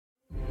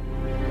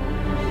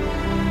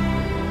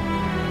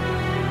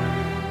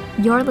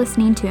You're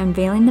listening to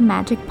Unveiling the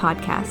Magic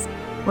podcast,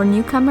 where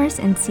newcomers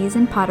and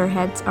seasoned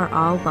Potterheads are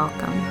all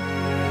welcome.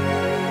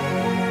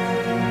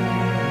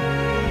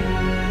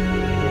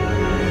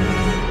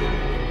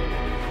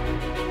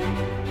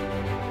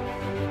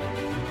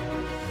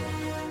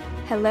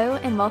 Hello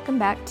and welcome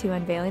back to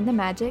Unveiling the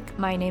Magic.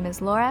 My name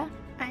is Laura.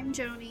 I'm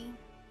Joni.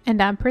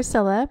 And I'm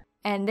Priscilla.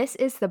 And this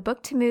is the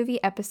book to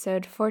movie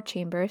episode for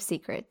Chamber of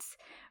Secrets.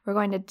 We're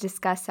going to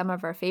discuss some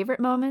of our favorite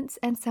moments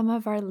and some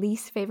of our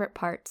least favorite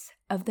parts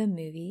of the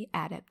movie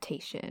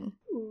adaptation.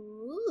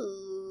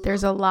 Ooh.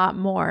 There's a lot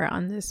more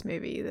on this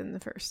movie than the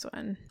first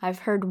one. I've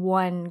heard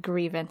one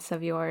grievance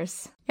of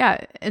yours.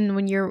 Yeah, and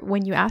when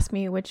you ask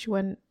me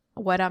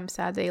what I'm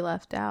sad they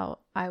left out,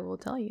 I will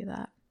tell you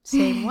that.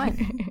 Same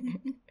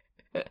one.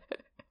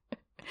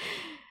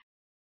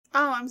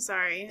 Oh, I'm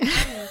sorry.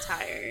 I'm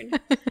tired.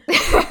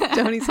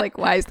 Tony's like,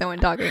 why is no one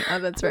talking? Oh,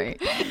 that's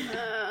right.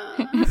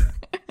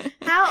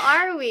 How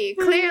are we?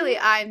 Clearly,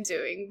 I'm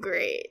doing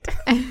great.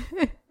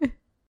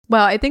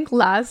 Well, I think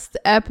last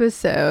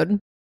episode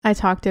I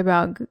talked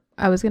about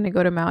I was going to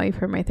go to Maui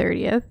for my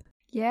 30th.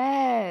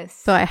 Yes.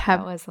 So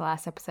that was the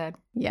last episode.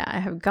 Yeah, I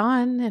have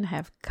gone and I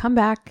have come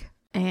back,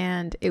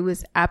 and it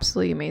was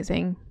absolutely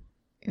amazing.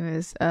 It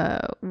was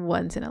a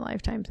once in a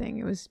lifetime thing.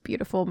 It was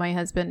beautiful. My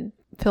husband,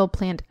 Phil,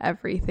 planned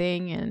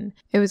everything and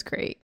it was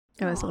great.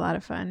 It was a lot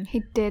of fun.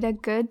 He did a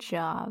good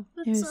job.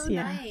 That's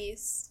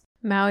nice.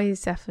 Maui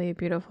is definitely a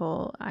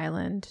beautiful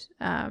island.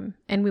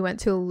 And we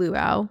went to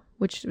Luau,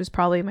 which was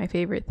probably my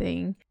favorite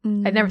thing.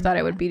 I never thought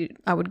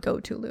I would go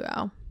to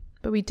Luau,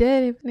 but we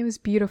did, and it was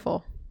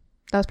beautiful.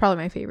 That was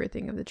probably my favorite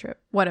thing of the trip.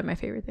 One of my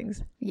favorite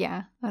things.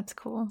 Yeah, that's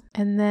cool.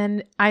 And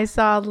then I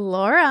saw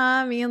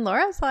Laura. Me and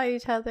Laura saw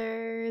each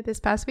other this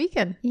past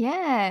weekend.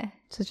 Yeah.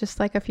 So just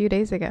like a few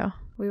days ago.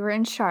 We were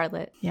in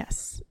Charlotte.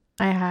 Yes.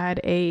 I had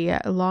a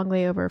long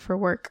layover for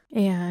work,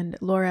 and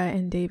Laura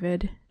and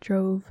David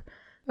drove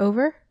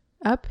over.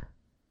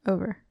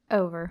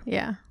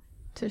 Yeah.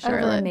 To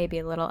Charlotte. Over, maybe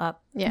a little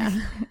up. Yeah.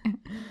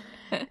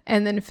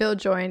 And then Phil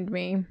joined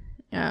me.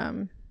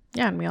 And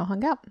we all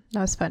hung out.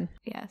 That was fun.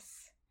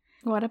 Yes.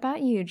 What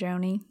about you,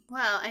 Joni?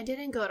 Well, I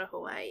didn't go to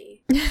Hawaii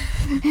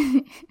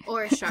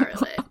or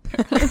Charlotte.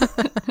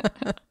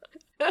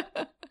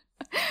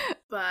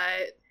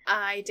 But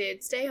I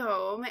did stay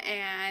home,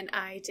 and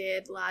I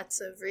did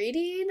lots of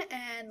reading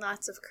and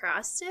lots of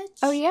cross stitch.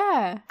 Oh,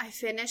 yeah. I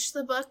finished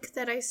the book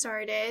that I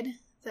started.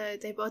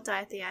 They both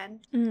die at the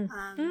end.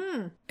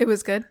 It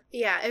was good?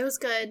 Yeah, it was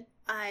good.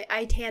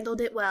 I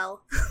handled it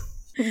well.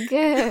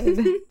 Good.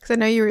 Because I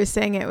know you were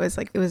saying it was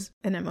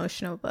an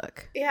emotional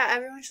book. Yeah,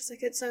 everyone's just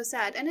like, it's so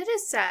sad. And it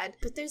is sad,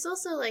 but there's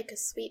also like a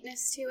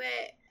sweetness to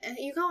it. And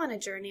you go on a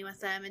journey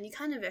with them and you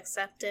kind of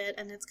accept it.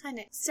 And it's kind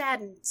of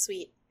sad and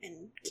sweet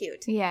and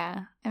cute.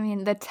 Yeah. I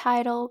mean, the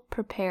title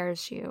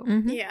prepares you.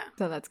 Mm-hmm. Yeah.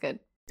 So that's good.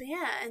 But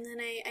yeah, and then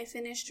I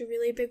finished a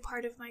really big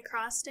part of my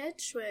cross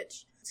stitch,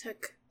 which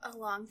took a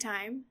long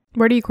time.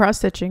 Where are you cross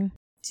stitching?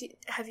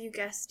 Have you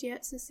guessed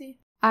yet, Sissy?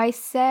 I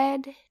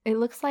said it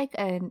looks like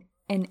a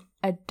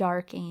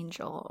dark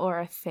angel or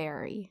a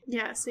fairy.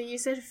 Yeah, so you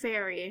said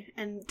fairy,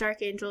 and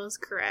dark angel is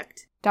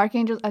correct. Dark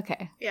angel,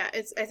 okay. Yeah,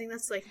 I think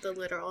that's like the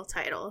literal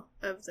title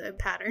of the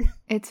pattern.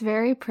 It's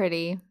very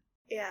pretty.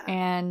 Yeah.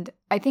 And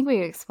I think we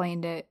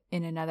explained it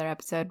in another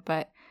episode,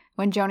 but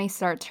when Joni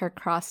starts her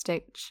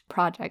cross-stitch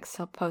projects,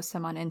 she'll post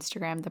them on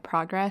Instagram, the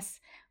progress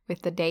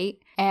with the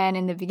date. And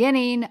in the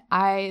beginning,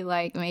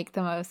 I make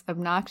the most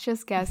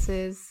obnoxious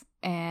guesses.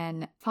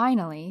 And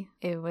finally,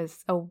 it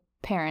was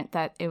apparent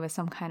that it was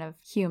some kind of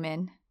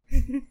human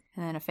and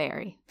then a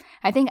fairy.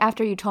 I think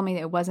after you told me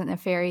that it wasn't a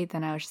fairy,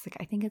 then I was just like,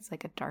 I think it's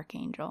like a dark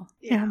angel.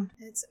 Yeah,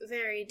 it's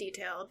very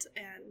detailed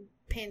and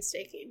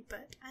painstaking,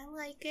 but I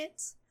like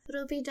it.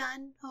 It'll be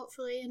done,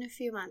 hopefully, in a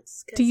few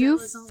months. Do you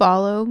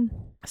follow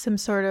some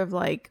sort of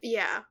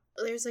Yeah,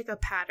 there's like a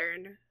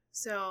pattern.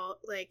 So,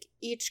 like,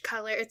 each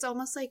color, it's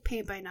almost like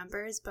paint by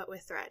numbers, but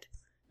with thread.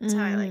 That's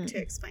how I like to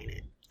explain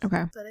it.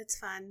 Okay. But it's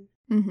fun.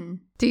 Mm-hmm.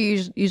 Do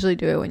you usually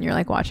do it when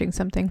you're watching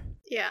something?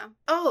 Yeah.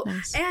 Oh,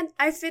 nice. And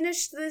I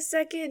finished the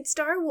second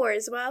Star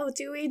Wars while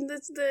doing my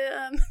cross-stitch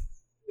the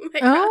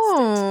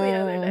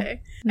other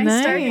day. Nice.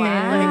 I started it in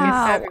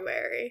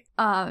February.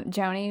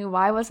 Joni,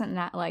 why wasn't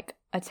that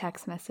a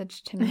text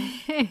message to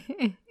me?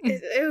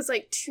 It was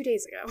 2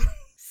 days ago.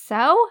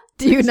 So?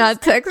 Do you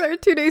not text her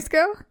 2 days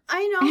ago?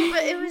 I know,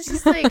 but it was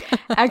just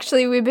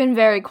Actually, we've been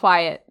very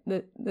quiet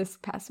this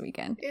past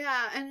weekend.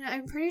 Yeah, and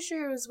I'm pretty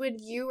sure it was when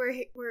you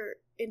were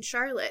in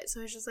Charlotte,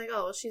 so I was just like,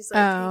 oh, well, she's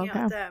hanging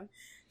out with them.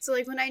 So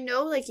when I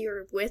know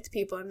you're with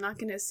people, I'm not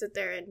going to sit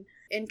there and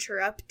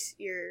interrupt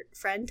your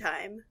friend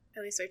time.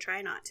 At least I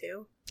try not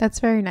to. That's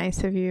very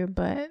nice of you,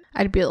 but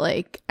I'd be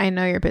like, I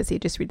know you're busy,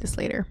 just read this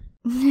later.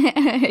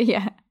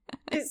 Yeah.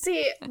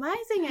 See, my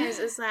thing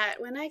is that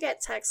when I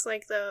get texts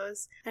like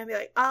those, I'd be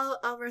like,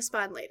 I'll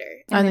respond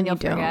later. And then you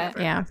don't.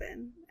 Yeah.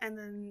 And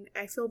then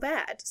I feel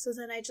bad. So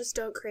then I just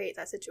don't create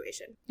that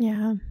situation.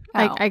 Yeah.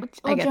 I get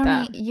Joni,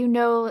 that. You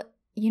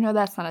know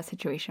that's not a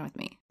situation with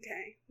me.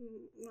 Okay.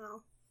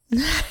 Well,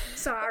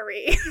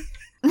 sorry.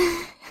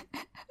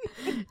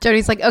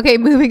 Jody's like, okay,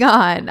 moving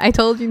on. I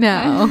told you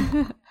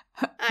no.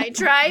 I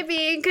try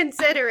being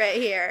considerate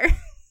here.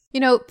 You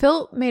know,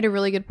 Phil made a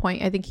really good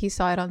point. I think he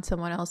saw it on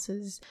someone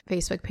else's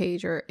Facebook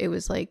page, or it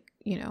was like,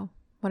 you know,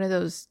 one of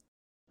those,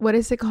 what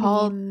is it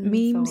called?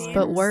 Memes,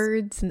 but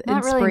words and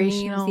not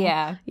inspirational. Really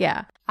memes,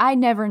 yeah. I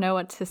never know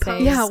what to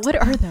say. Yeah, what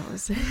are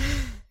those?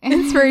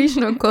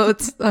 Inspirational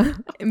quotes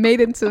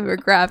made into a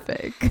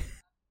graphic.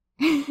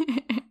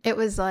 It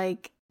was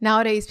like,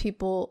 nowadays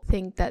people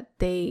think that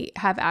they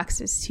have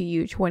access to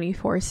you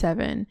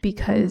 24/7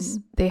 because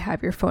they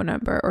have your phone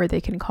number or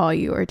they can call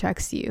you or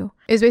text you.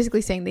 It's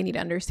basically saying they need to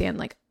understand,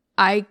 like,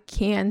 I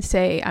can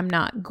say I'm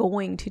not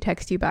going to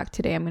text you back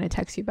today. I'm going to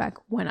text you back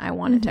when I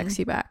want to text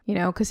you back, you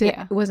know, because it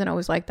wasn't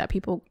always like that.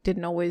 People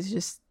didn't always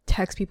just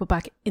text people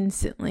back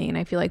instantly. And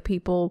I feel like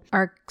people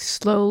are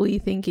slowly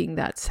thinking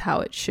that's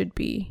how it should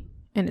be.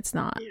 And it's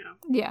not.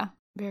 Yeah,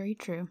 very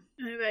true.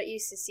 What about you,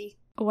 Sissy?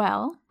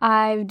 Well,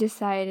 I've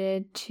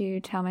decided to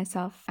tell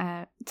myself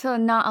to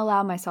not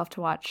allow myself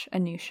to watch a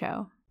new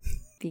show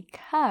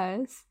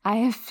because I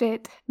have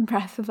fit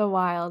Breath of the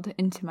Wild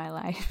into my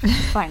life,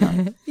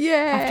 finally.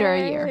 Yeah. After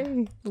a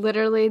year.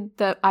 Literally,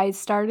 I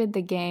started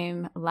the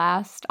game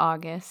last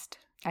August.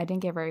 I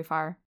didn't get very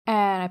far.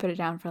 And I put it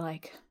down for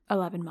like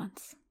 11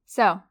 months.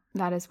 So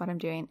that is what I'm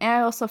doing. And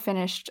I also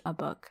finished a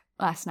book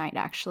last night,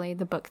 actually,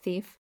 The Book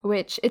Thief,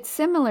 which it's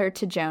similar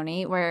to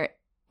Joni, where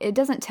it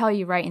doesn't tell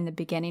you right in the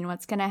beginning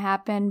what's going to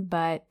happen,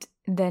 but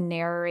the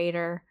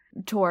narrator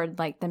toward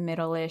like the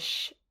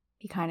middle-ish,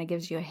 he kind of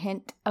gives you a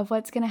hint of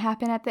what's going to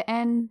happen at the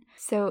end.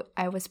 So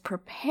I was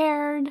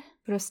prepared,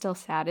 but it was still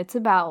sad. It's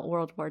about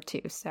World War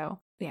II, so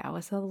yeah, it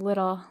was a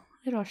little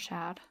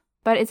sad.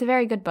 But it's a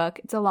very good book.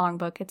 It's a long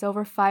book. It's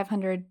over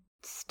 500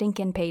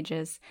 stinking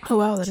pages. Oh,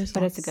 wow, that is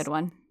But it's a good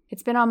one.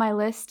 It's been on my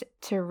list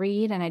to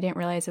read, and I didn't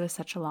realize it was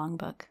such a long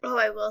book. Oh,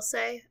 I will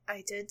say,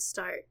 I did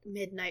start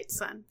Midnight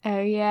Sun. Oh,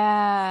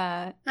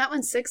 yeah. That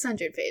one's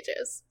 600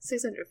 pages.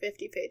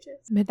 650 pages.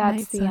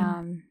 Midnight That's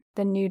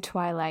the new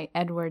Twilight,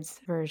 Edward's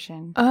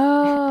version.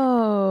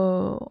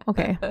 Oh,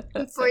 okay.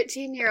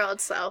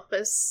 14-year-old self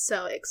was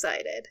so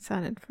excited.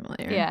 Sounded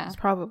familiar. Yeah. It's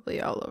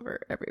probably all over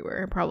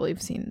everywhere. I probably have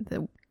seen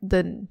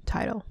the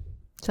title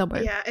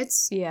somewhere. Yeah,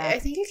 I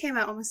think it came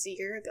out almost a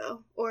year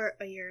ago.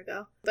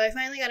 But I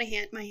finally got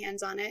my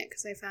hands on it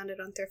because I found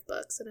it on Thrift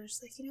Books. And I was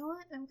just like, you know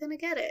what? I'm going to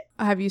get it.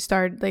 Have you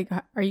started, like,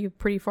 are you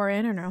pretty far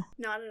in or no?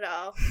 Not at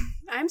all.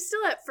 I'm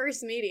still at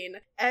first meeting.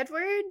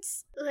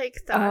 Edward's,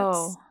 like,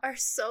 thoughts are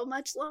so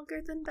much longer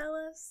than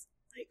Bella's.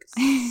 Like,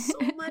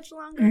 so much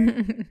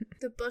longer.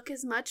 The book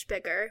is much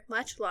bigger,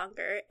 much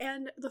longer,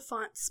 and the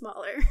font's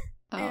smaller.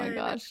 Oh my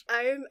gosh.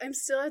 I'm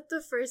still at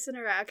the first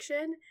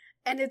interaction,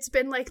 and it's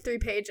been like 3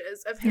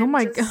 pages of him. Oh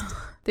my god.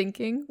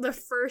 Thinking. The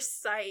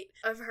first sight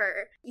of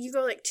her. You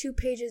go like 2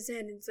 pages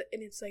in,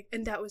 and it's like,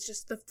 and that was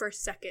just the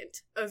first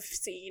second of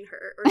seeing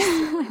her or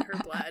smelling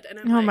her blood. And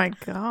I'm my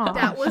god.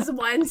 That was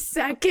 1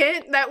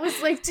 second. That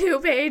was like 2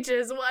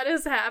 pages. What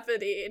is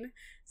happening?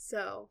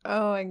 So.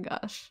 Oh my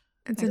gosh.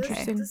 It's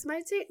interesting. This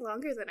might take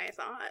longer than I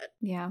thought.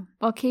 Yeah.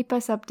 Well, keep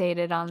us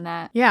updated on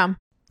that. Yeah.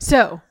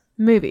 So,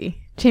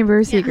 movie. Chamber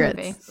of Secrets.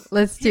 Movie.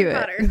 Let's do Harry it.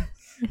 Potter.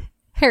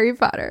 Harry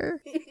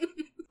Potter.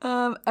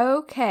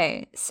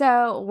 Okay.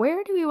 So,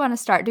 where do we want to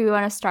start? Do we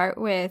want to start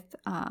with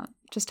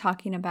just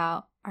talking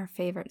about our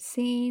favorite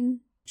scene?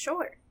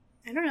 Sure.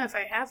 I don't know if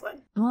I have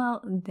one.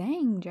 Well,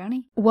 dang,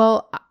 Joni.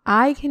 Well,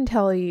 I can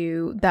tell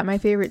you that my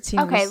favorite scene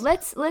Okay,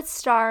 was... let's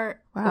start.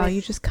 Wow, with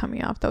you just cut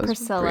me off. That was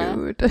Priscilla.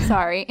 rude.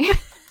 Sorry.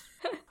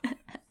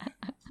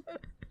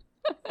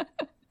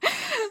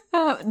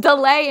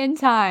 Delay in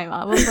time.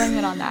 We'll blame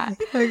it on that.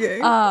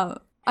 Okay. I'm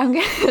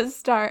gonna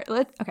start.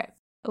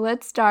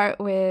 Let's start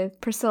with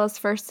Priscilla's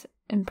first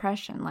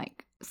impression.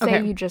 Like,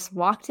 say you just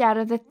walked out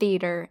of the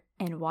theater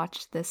and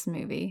watched this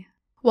movie.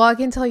 Well, I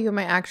can tell you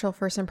my actual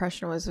first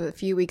impression was a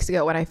few weeks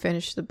ago when I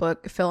finished the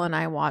book. Phil and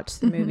I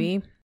watched the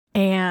movie,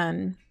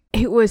 and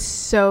it was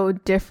so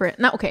different.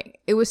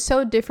 It was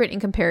so different in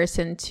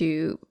comparison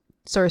to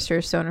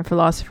Sorcerer's Stone and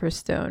Philosopher's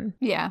Stone.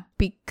 Yeah.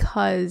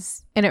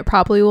 Because, and it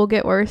probably will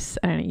get worse.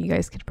 I don't know, you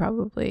guys could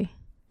probably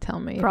tell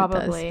me.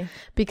 Probably. If it does.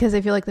 Because I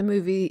feel like the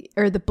movie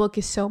or the book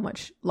is so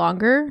much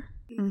longer.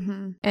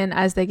 Mm-hmm. And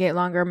as they get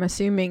longer, I'm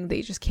assuming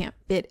they just can't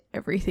fit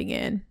everything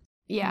in.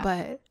 Yeah.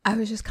 But I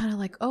was just kind of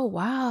like, oh,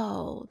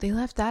 wow, they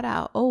left that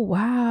out. Oh,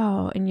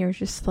 wow. And you're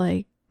just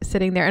like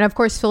sitting there. And of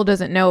course, Phil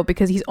doesn't know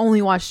because he's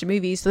only watched the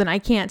movie. So then I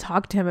can't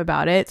talk to him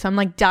about it. So I'm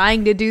like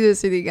dying to do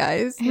this with you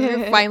guys.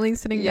 We're finally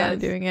sitting down and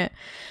doing it.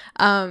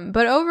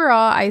 But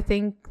overall, I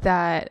think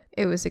that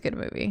it was a good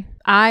movie.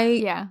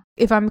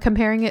 If I'm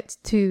comparing it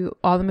to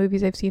all the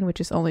movies I've seen, which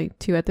is only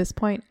 2 at this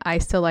point, I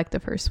still like the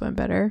first one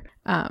better.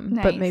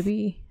 Nice. But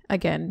maybe,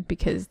 again,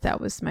 because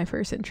that was my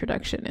first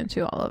introduction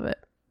into all of it.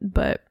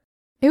 But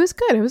it was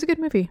good. It was a good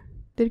movie.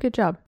 Did a good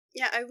job.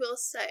 Yeah, I will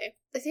say,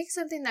 I think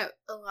something that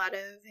a lot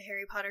of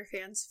Harry Potter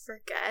fans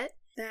forget,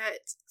 that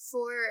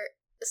for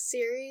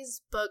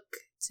series, book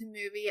to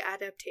movie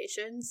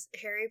adaptations,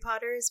 Harry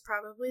Potter is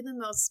probably the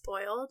most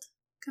spoiled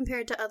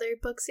compared to other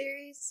book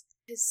series.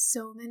 Because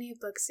so many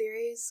book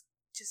series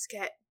just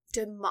get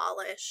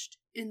demolished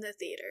in the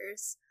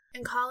theaters.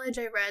 In college,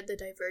 I read the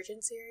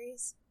Divergent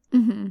series,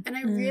 and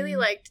I really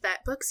liked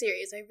that book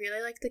series. I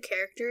really liked the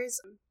characters.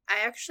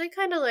 I actually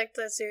kind of liked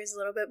that series a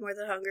little bit more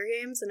than Hunger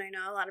Games, and I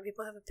know a lot of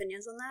people have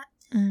opinions on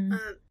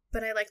that,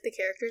 but I liked the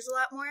characters a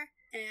lot more.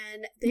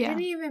 And they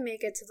didn't even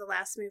make it to the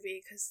last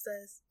movie because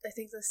I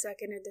think the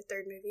second or the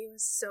third movie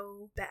was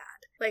so bad.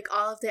 Like,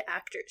 all of the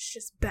actors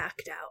just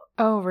backed out.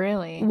 Oh,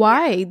 really?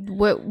 Why?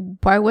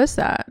 Why was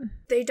that?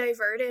 They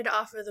diverted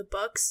off of the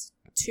books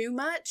too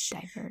much.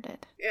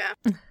 Diverted. Yeah.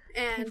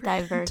 And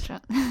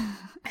Divergent.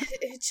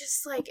 it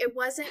just, like, it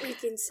wasn't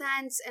making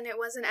sense and it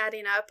wasn't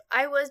adding up.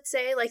 I would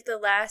say, like, the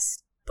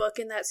last book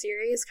in that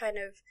series kind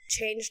of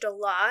changed a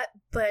lot,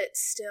 but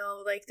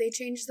still, like, they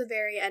changed the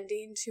very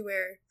ending to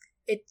where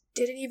it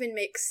didn't even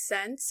make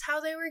sense how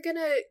they were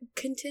gonna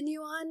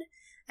continue on.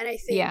 And I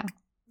think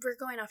we're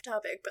going off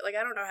topic, but, like,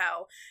 I don't know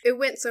how. It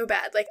went so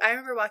bad. Like, I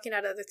remember walking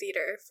out of the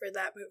theater for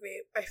that movie.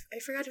 I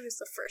forgot if it was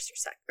the first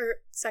or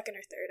second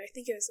or third. I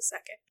think it was the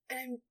second. And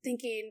I'm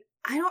thinking,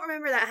 I don't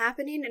remember that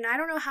happening, and I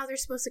don't know how they're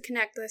supposed to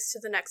connect this to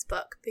the next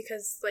book,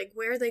 because, like,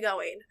 where are they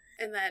going?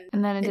 And then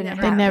it didn't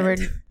happen. They never,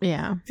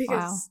 yeah.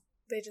 Because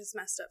they just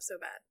messed up so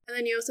bad. And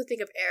then you also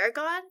think of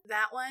Eragon.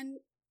 That one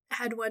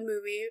had one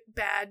movie,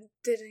 bad,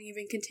 didn't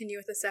even continue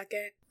with the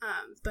second.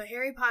 But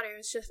Harry Potter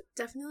was just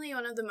definitely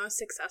one of the most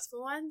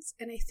successful ones,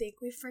 and I think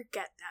we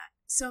forget that.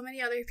 So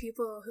many other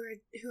people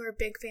who are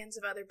big fans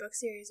of other book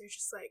series are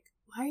just like,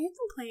 why are you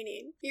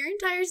complaining? Your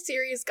entire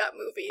series got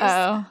movies.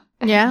 Oh.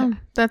 Yeah,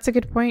 that's a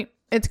good point.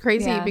 It's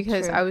crazy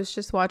because true. I was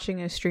just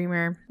watching a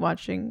streamer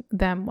watching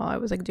them while I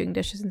was like doing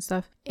dishes and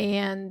stuff.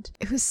 And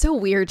it was so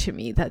weird to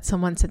me that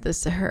someone said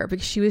this to her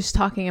because she was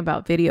talking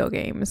about video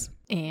games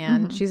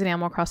and she's an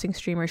Animal Crossing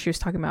streamer. She was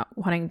talking about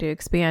wanting to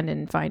expand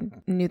and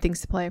find new things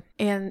to play.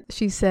 And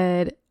she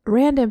said,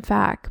 random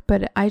fact,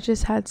 but I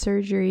just had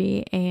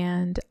surgery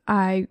and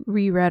I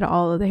reread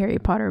all of the Harry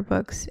Potter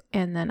books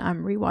and then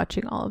I'm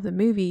rewatching all of the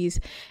movies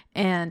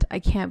and I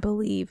can't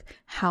believe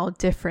how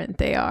different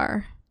they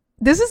are.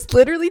 This is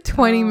literally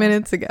 20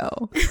 minutes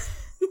ago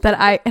that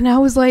I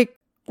was like,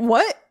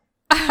 what?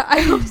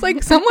 I was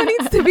like, someone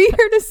needs to be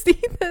here to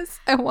see this.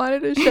 I wanted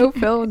to show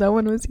Phil. No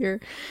one was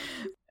here.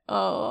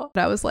 Oh,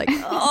 but I was like,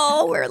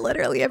 oh, we're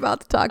literally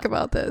about to talk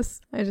about this.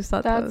 I just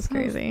thought that was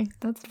crazy.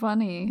 That's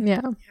funny.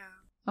 Yeah.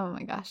 Oh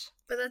my gosh.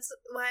 But that's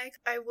why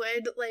I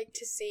would like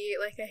to see,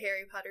 like, a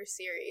Harry Potter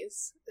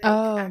series.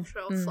 Like,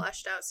 actual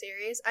fleshed out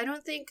series. I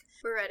don't think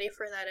we're ready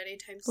for that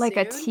anytime soon. Like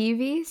a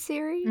TV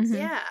series? Mm-hmm.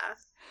 Yeah.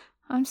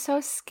 I'm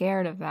so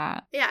scared of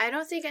that. Yeah, I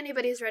don't think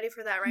anybody's ready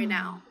for that right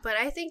now. But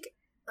I think,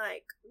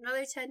 like,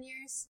 another 10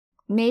 years.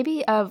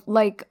 Maybe of,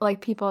 like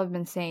people have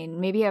been saying,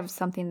 maybe of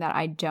something that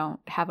I don't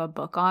have a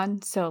book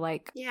on. So,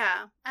 like...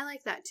 Yeah, I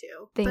like that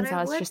too. Things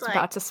I was just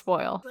about to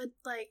spoil. I would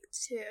like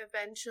to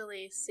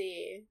eventually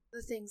see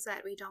the things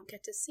that we don't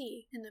get to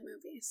see in the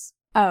movies.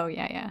 Oh,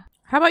 yeah.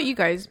 How about you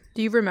guys?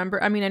 Do you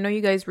remember? I mean, I know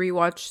you guys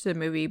rewatched the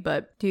movie,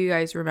 but do you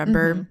guys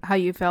remember how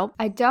you felt?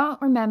 I don't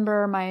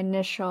remember my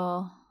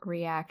initial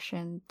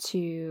reaction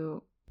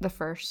to the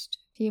first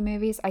few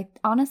movies. I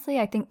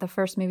think the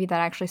first movie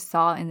that I actually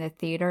saw in the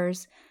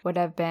theaters would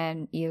have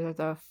been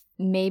either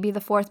maybe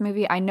the fourth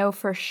movie. I know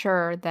for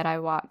sure that I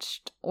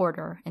watched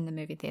Order in the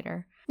movie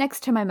theater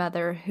next to my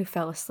mother, who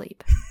fell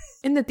asleep.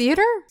 In the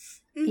theater?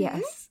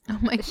 Yes. Oh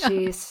my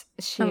god.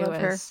 She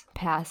was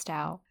passed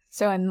out.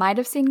 So I might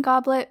have seen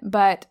Goblet,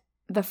 but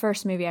the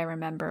first movie I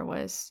remember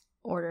was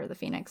Order of the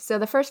Phoenix. So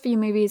the first few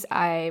movies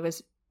I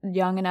was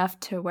young enough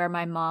to where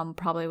my mom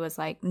probably was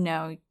like,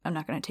 no, I'm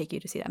not going to take you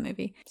to see that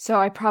movie. So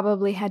I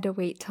probably had to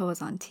wait till it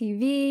was on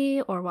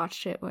TV or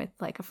watched it with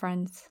like a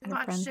friend's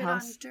house. Watched it on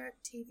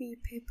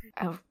DirecTV paper.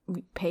 Oh,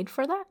 we paid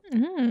for that?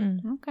 Mm.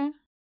 Okay.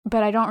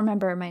 But I don't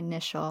remember my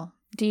initial.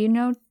 Do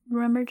you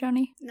remember,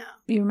 Joni? No.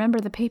 You remember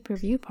the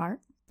pay-per-view part?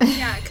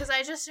 Yeah, because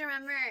I just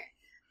remember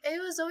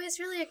it was always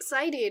really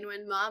exciting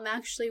when Mom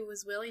actually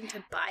was willing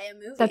to buy a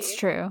movie. That's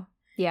true.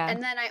 Yeah.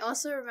 And then I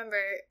also remember,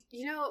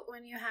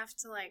 when you have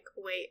to, like,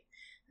 wait.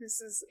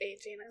 This is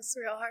aging us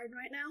real hard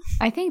right now.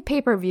 I think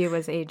pay-per-view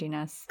was aging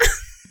us.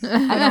 I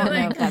don't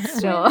know if that's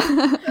still...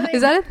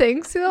 Is that a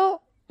thing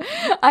still?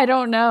 I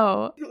don't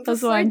know.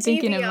 That's what I'm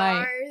thinking it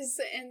might.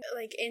 And,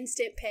 like,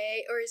 instant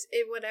pay or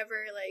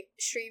whatever, like,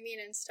 streaming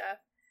and stuff.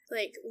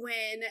 Like,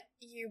 when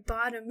you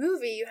bought a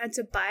movie, you had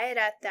to buy it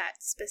at that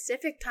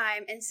specific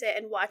time and sit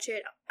and watch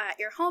it at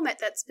your home at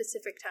that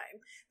specific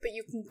time. But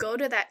you can go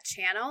to that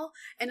channel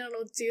and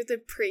it'll do the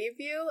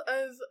preview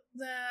of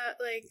the,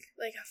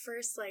 like a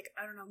first, like,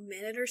 I don't know,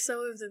 minute or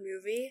so of the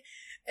movie.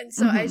 And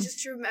so I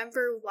just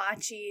remember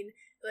watching,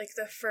 like,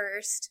 the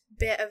first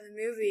bit of the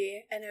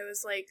movie, and it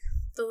was, like,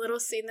 the little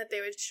scene that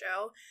they would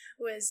show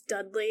was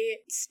Dudley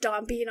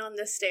stomping on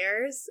the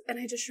stairs. And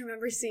I just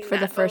remember seeing for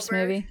that the first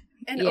movie.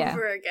 And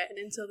over again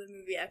until the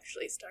movie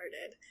actually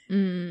started.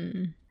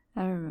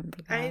 I remember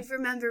that. I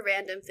remember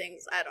random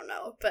things, I don't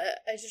know,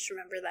 but I just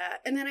remember that.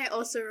 And then I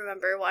also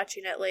remember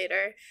watching it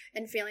later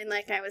and feeling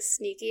like I was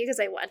sneaky because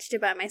I watched it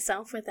by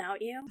myself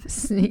without you.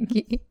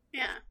 Sneaky.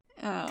 Yeah.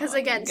 Because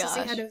again,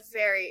 Sissy had a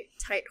very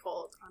tight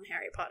hold on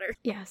Harry Potter.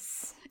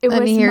 Yes.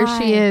 And here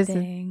she is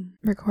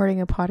recording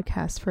a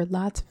podcast for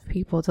lots of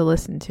people to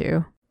listen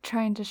to.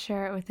 Trying to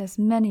share it with as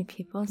many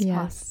people as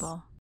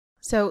possible.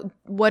 So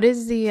what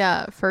is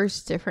the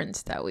first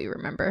difference that we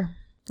remember?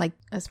 Like,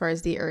 as far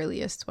as the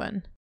earliest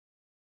one?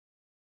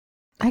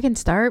 I can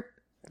start.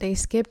 They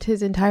skipped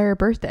his entire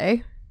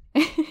birthday.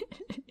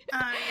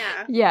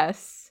 Yeah.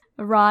 Yes.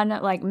 Ron,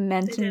 like,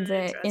 mentions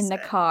it in the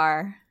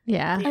car.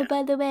 Yeah. Oh,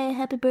 by the way,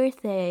 happy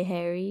birthday,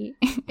 Harry.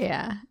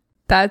 Yeah.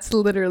 That's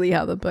literally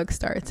how the book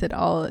starts at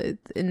all.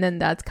 And then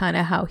that's kind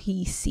of how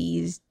he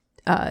sees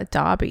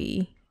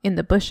Dobby in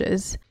the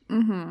bushes.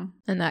 Mm-hmm.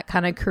 And that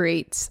kind of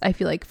creates, I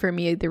feel like for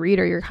me, the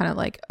reader, you're kind of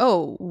like,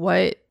 oh,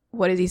 what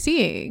is he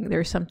seeing?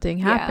 There's something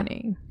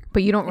happening.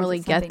 But you don't really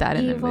get that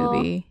in the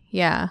movie.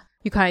 Yeah.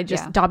 You kind of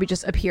just, Dobby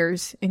just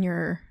appears in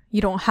you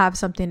don't have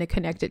something to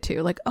connect it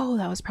to. Like, oh,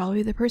 that was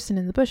probably the person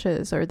in the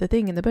bushes or the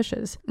thing in the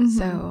bushes. Mm-hmm.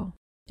 So,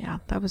 yeah,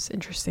 that was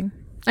interesting.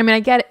 I mean, I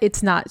get it,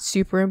 it's not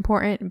super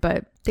important,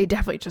 but they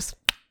definitely just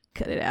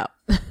cut it out.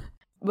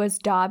 Was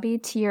Dobby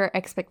to your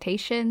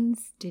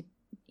expectations? Did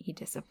he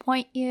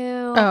disappoint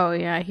you? Oh,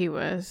 yeah, he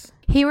was.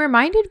 He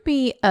reminded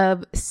me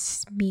of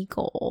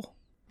Smeagol.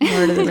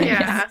 Lord of the Rings.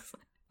 Yeah.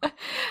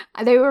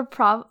 They were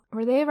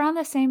they around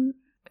the same...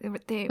 Was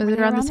it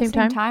around the same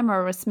time,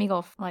 or was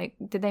Smeagol like?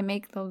 Did they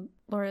make the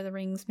Lord of the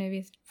Rings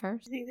movies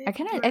first? I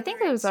think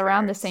it was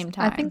around the same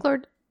time. I think I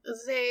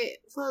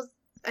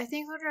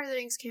think Lord of the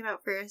Rings came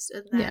out first,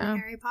 and then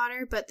Harry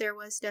Potter. But there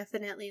was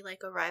definitely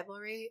like a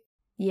rivalry.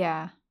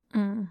 Yeah.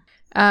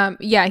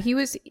 Yeah. He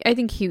was. I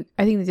think they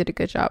did a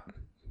good job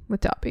with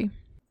Dobby.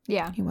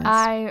 Yeah. He was.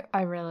 I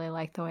really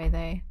like the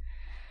way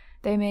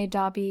they made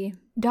Dobby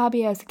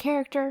as a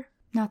character.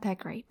 Not that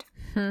great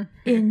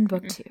in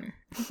book 2.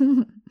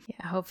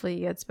 Yeah, hopefully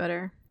it gets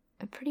better.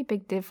 A pretty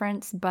big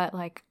difference, but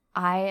like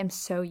I am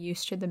so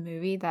used to the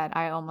movie that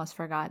I almost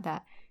forgot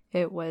that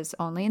it was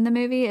only in the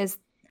movie. Is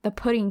the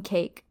pudding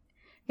cake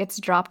gets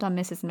dropped on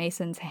Mrs.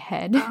 Mason's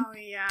head. Oh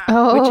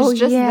yeah. Which is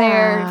just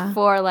there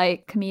for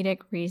like comedic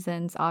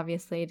reasons,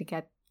 obviously, to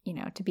get,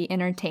 to be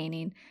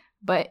entertaining.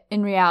 But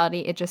in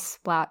reality, it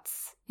just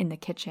splats in the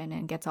kitchen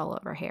and gets all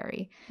over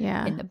Harry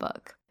in the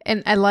book.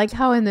 And I like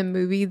how in the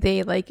movie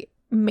they like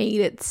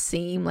made it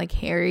seem like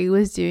Harry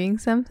was doing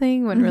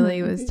something when really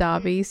it was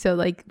Dobby. So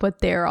like what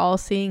they're all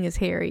seeing is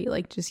Harry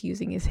like just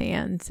using his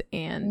hands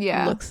and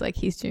looks like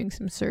he's doing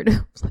some sort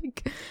of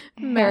like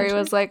Harry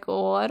was like,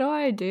 what do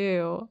I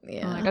do?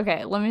 Yeah. I'm like,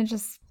 okay, let me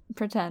just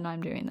pretend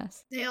I'm doing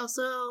this. They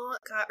also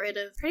got rid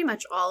of pretty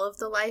much all of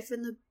the life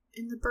in the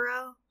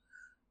burrow.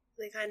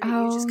 They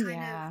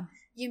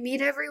you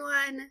meet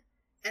everyone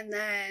and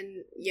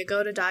then you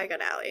go to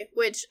Diagon Alley,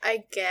 which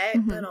I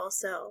get, but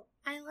also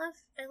I love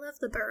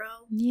the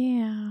burrow.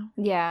 Yeah.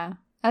 Yeah.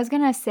 I was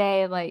gonna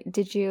say, like,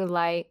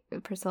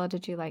 Priscilla,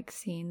 did you like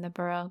seeing the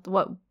burrow?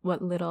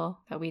 What little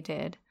that we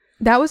did?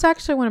 That was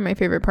actually one of my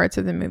favorite parts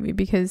of the movie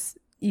because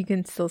you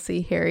can still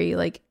see Harry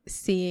like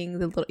seeing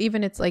the little,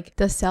 even it's like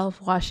the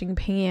self-washing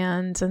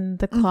pans and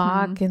the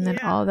clock and then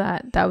all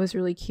that. That was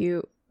really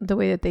cute. The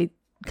way that they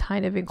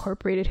kind of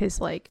incorporated his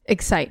like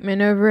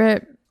excitement over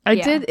it.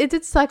 It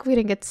did suck we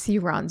didn't get to see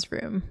Ron's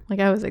room.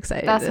 Like I was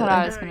excited. That's what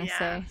I was gonna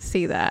say.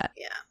 See that.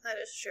 Yeah, that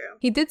is true.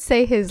 He did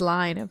say his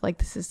line of like,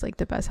 this is like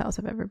the best house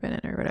I've ever been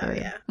in or whatever. Oh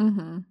yeah.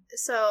 Mm-hmm.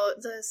 So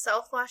the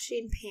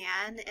self-washing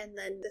pan and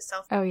then the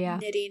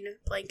self-knitting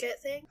blanket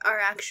thing are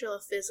actual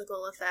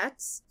physical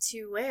effects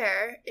to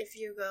where if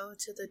you go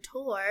to the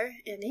tour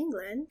in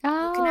England,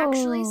 you can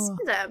actually see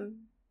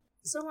them.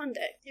 So one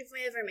day, if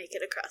we ever make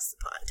it across the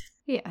pond.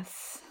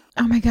 Yes.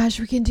 Oh my gosh,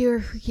 we can do a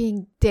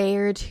freaking day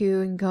or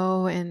two and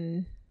go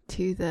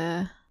to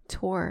the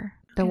tour.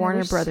 The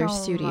Warner Brothers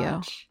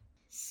studio.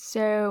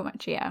 So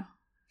much, yeah.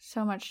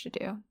 So much to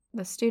do.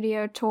 The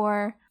studio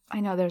tour. I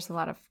know there's a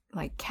lot of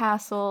like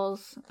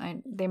castles.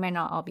 They may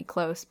not all be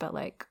close, but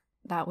like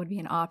that would be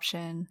an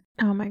option.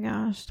 Oh my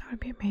gosh, that would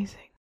be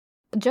amazing.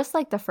 Just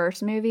like the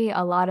first movie,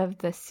 a lot of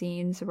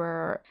scene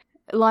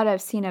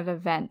of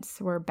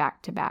events were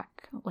back to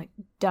back, like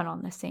done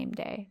on the same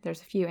day.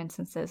 There's a few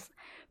instances,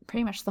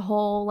 pretty much the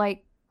whole,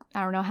 like,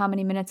 I don't know how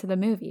many minutes of the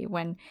movie,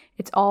 when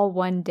it's all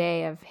one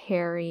day of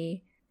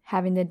Harry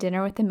having the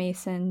dinner with the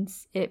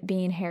Masons, it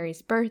being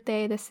Harry's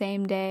birthday the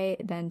same day,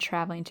 then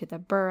traveling to the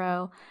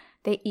Burrow.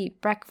 They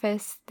eat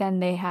breakfast, then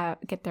they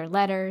get their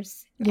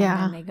letters, and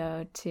then they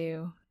go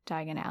to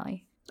Diagon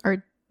Alley.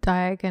 Or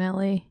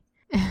diagonally.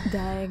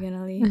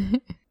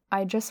 Diagonally.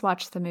 I just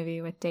watched the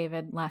movie with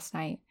David last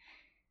night,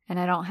 and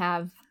I don't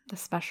have the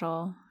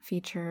special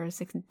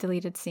features,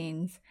 deleted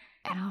scenes.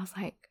 And I was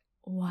like,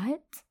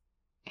 what?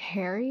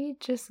 Harry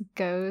just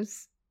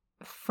goes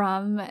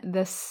from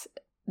this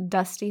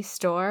dusty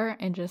store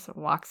and just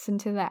walks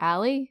into the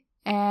alley?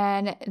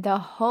 And the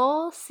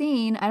whole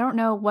scene, I don't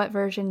know what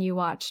version you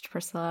watched,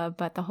 Priscilla,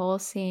 but the whole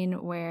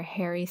scene where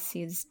Harry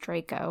sees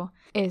Draco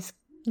is...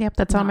 Yep,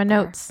 that's on my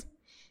notes.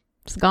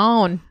 It's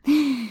gone.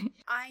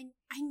 I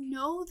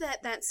know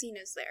that scene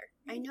is there.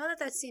 I know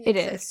that scene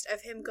exists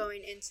of him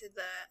going into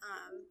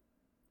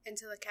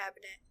the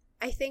cabinet.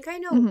 I think I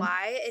know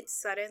why it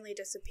suddenly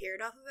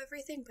disappeared off of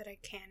everything, but I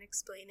can't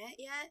explain it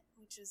yet,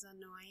 which is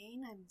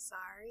annoying. I'm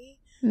sorry.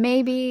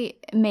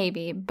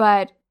 Maybe,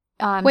 but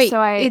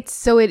wait,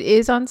 so it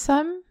is on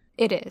some?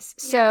 It is.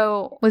 Yeah.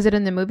 So was it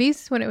in the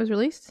movies when it was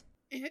released?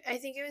 I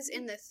think it was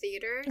in the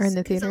theaters. Or in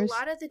the theaters? A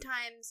lot of the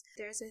times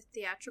there's a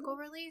theatrical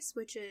release,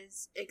 which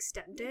is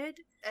extended,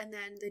 and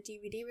then the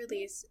DVD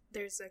release,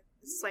 there's a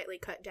slightly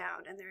cut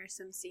down, and there are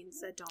some scenes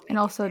that don't make and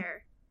also it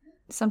there.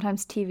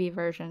 sometimes TV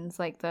versions,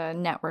 like the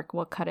network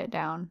will cut it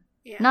down.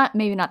 Yeah.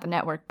 Maybe not the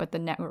network, but the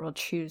network will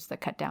choose the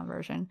cut down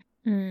version.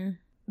 Mm.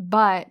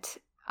 But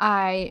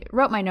I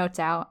wrote my notes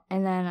out,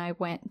 and then I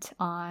went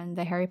on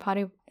the Harry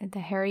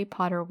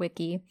Potter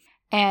wiki,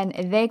 and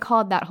they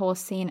called that whole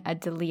scene a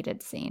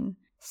deleted scene.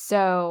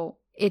 So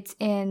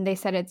they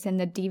said it's in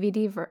the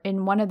DVD,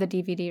 in one of the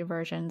DVD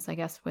versions, I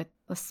guess, with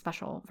a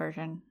special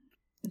version.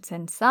 It's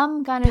in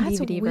some kind of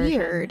DVD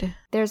weird. version.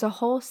 There's a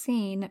whole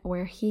scene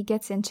where he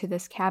gets into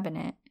this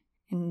cabinet,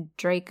 and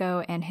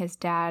Draco and his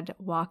dad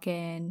walk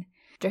in.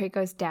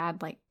 Draco's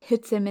dad, like,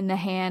 hits him in the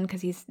hand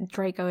because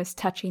Draco is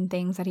touching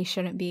things that he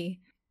shouldn't be.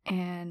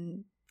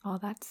 And all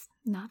that's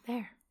not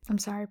there. I'm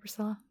sorry,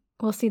 Priscilla.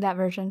 We'll see that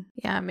version.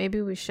 Yeah,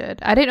 maybe we should.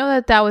 I didn't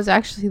know that was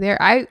actually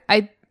there. I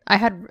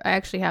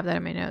actually have that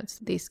in my notes.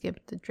 They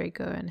skipped the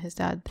Draco and his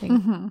dad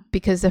thing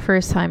because the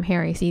first time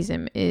Harry sees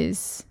him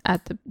is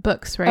at the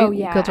books, right? Oh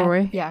yeah,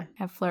 Gilderoy.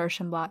 At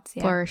Flourish and Blotts.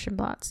 Yeah. Flourish and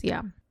Blotts.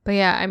 Yeah. But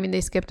yeah, I mean,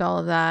 they skipped all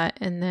of that,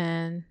 and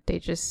then they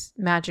just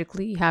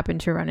magically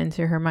happened to run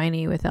into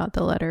Hermione without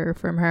the letter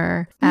from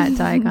her at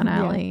Diagon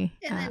Alley.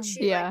 And then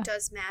she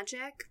does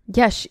magic.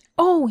 Yes.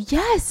 Oh,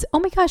 yes. Oh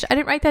my gosh, I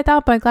didn't write that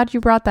down, but I'm glad you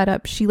brought that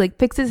up. She like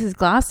fixes his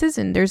glasses,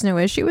 and there's no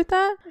issue with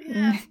that.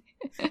 Yeah.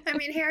 I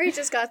mean, Harry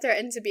just got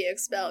threatened to be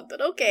expelled, but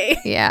okay.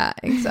 Yeah,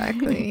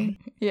 exactly.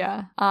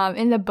 Yeah.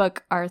 In the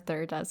book,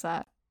 Arthur does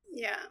that.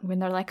 Yeah. When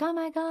they're like, oh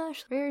my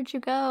gosh, where'd you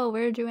go?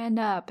 Where'd you end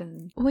up?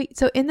 And wait,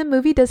 so in the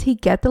movie, does he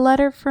get the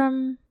letter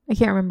from, I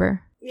can't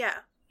remember. Yeah.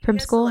 From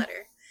school? The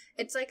letter.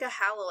 It's like a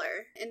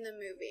howler in the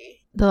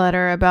movie. The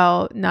letter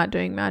about not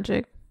doing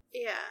magic?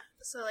 Yeah.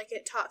 So like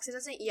it talks. It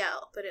doesn't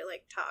yell, but it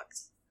like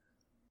talks.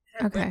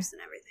 It has lips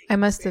and everything. I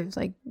must have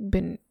like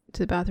been to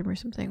the bathroom or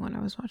something when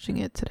I was watching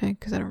it today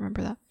because I don't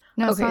remember that.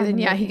 No, okay, then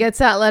yeah, he gets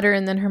that letter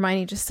and then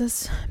Hermione just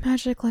does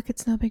magic like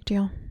it's no big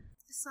deal.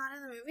 It's not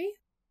in the movie?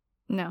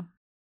 No.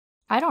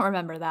 I don't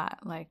remember that.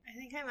 Like, I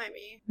think I might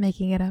be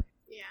making it up.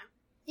 Yeah.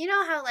 You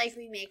know how like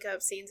we make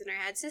up scenes in our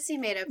heads? Sissy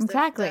made up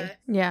exactly.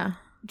 Yeah.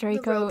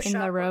 Draco in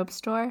the robe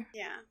store.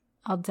 Yeah.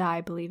 I'll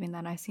die believing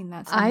that I've seen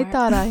that somewhere. I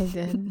thought I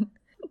did.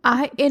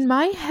 In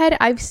my head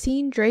I've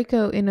seen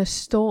Draco in a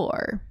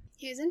store.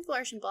 He was in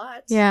Flourish and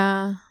Blotts.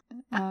 Yeah.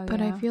 Oh, but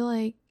yeah. I feel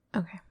like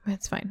okay,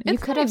 that's fine. You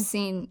could have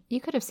seen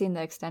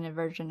the extended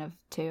version of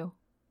 2.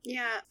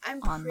 Yeah,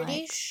 I'm on,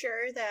 pretty like,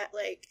 sure that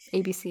like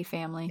ABC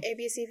Family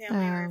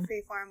or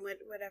Freeform,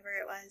 whatever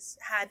it was,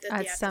 had the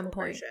at some theatrical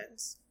point.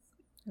 versions.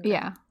 Okay.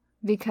 Yeah,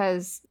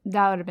 because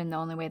that would have been the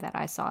only way that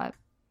I saw it.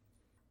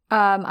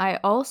 I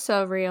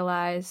also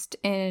realized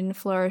in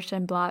Flourish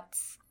and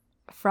Blotts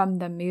from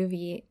the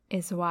movie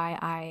is why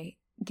I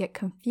get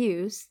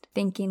confused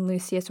thinking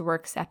Lucius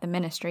works at the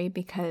Ministry,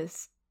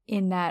 because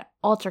in that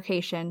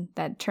altercation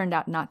that turned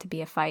out not to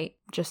be a fight,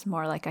 just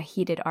more like a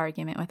heated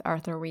argument with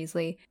Arthur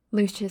Weasley,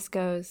 Lucius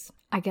goes,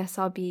 I guess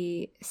I'll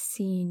be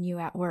seeing you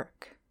at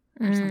work,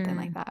 or something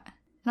like that.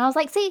 And I was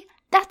like, see,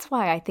 that's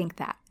why I think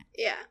that.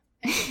 Yeah.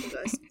 And he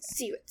goes,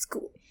 see you at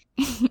school.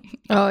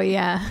 Oh,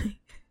 yeah.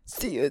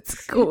 See you at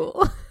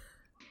school.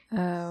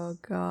 Oh,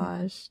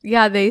 gosh.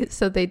 Yeah, they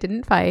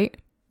didn't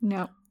fight.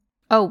 No.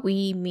 Oh,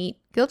 we meet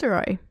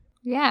Gilderoy.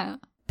 Yeah.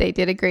 They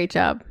did a great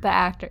job. The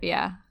actor,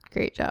 yeah.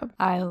 Great job.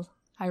 I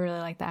really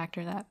like the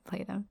actor that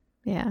played him.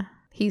 Yeah.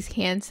 He's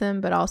handsome,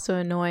 but also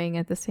annoying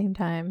at the same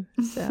time.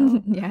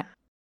 So, yeah.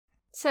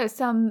 So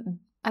some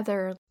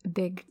other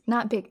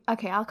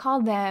I'll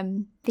call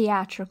them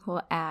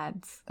theatrical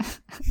ads.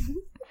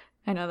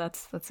 I know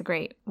that's a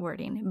great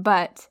wording.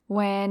 But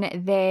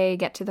when they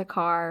get to the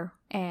car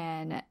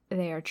and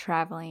they are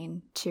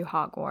traveling to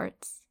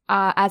Hogwarts,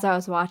 as I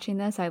was watching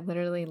this, I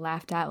literally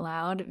laughed out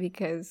loud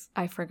because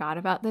I forgot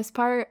about this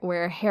part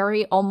where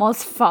Harry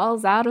almost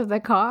falls out of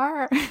the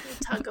car.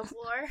 Tug of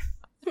war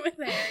with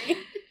Harry.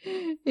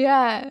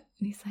 Yeah. And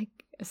he's like,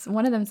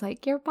 one of them's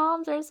like, your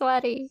palms are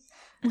sweaty.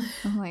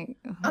 I'm like,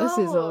 this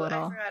is a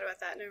little. I forgot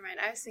about that. Never mind.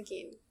 I was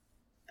thinking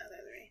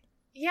other way.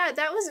 Yeah,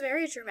 that was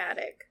very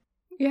dramatic.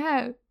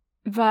 Yeah.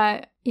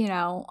 But,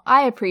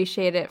 I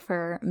appreciate it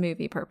for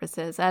movie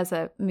purposes. As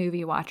a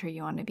movie watcher,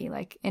 you want to be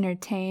like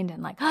entertained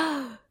and like,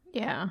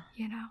 yeah.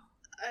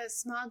 A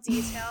small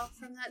detail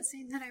from that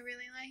scene that I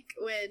really like,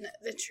 when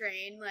the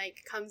train like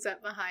comes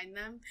up behind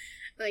them,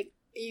 like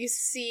you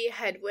see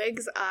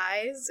Hedwig's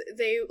eyes,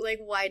 they like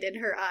widen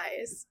her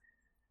eyes.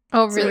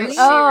 Oh, really?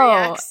 So she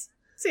reacts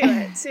to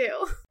it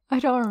too. I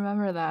don't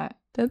remember that.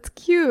 That's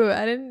cute.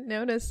 I didn't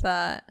notice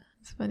that.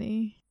 It's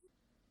funny.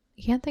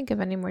 I can't think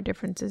of any more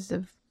differences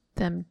of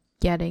them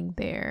getting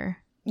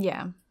there.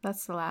 Yeah,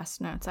 that's the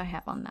last notes I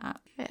have on that.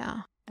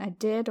 Yeah. I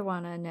did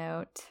want to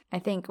note, I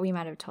think we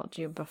might have told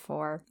you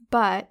before,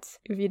 but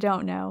if you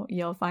don't know,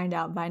 you'll find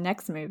out by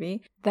next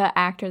movie. The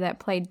actor that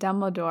played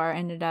Dumbledore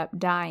ended up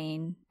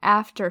dying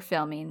after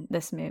filming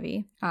this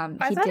movie.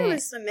 I thought it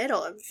was the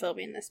middle of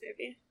filming this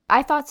movie.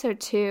 I thought so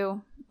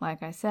too.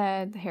 Like I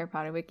said, the Harry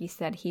Potter Wiki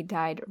said he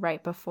died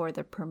right before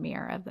the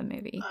premiere of the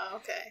movie. Oh,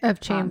 okay. Of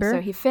Chamber? So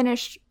he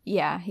finished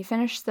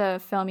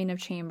the filming of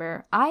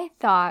Chamber. I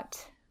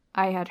thought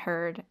I had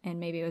heard, and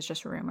maybe it was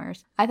just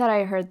rumors, I thought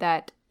I heard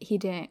that he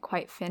didn't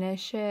quite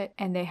finish it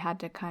and they had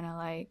to kind of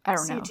like, I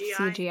don't know,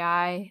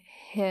 CGI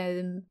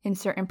him in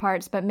certain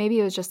parts, but maybe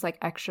it was just like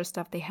extra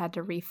stuff they had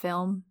to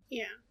refilm.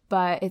 Yeah.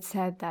 But it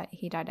said that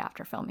he died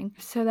after filming.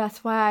 So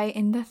that's why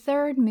in the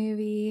third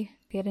movie,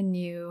 we get a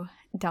new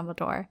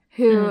Dumbledore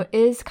who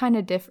is kind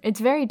of different. It's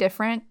very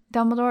different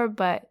Dumbledore,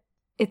 but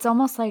it's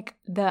almost like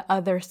the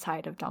other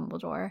side of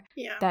Dumbledore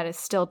that is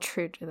still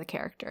true to the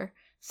character.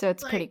 So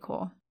it's pretty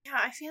cool. Yeah,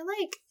 I feel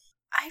like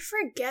I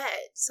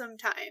forget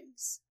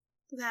sometimes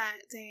that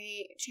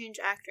they change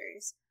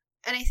actors.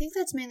 And I think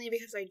that's mainly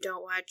because I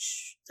don't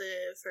watch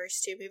the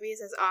first two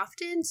movies as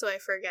often, so I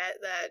forget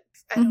that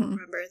I don't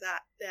remember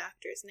the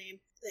actor's name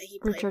that he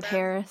played. Richard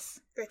Harris,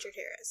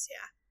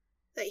 yeah.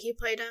 That he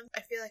played him.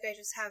 I feel like I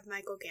just have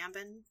Michael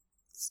Gambon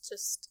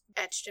just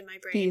etched in my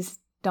brain. He's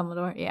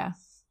Dumbledore, yeah.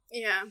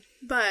 Yeah,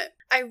 but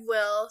I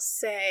will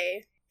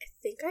say I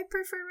think I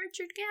prefer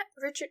Richard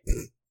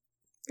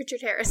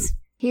Harris.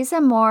 He's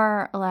a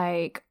more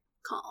like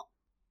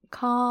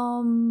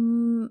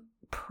calm,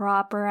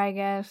 proper, I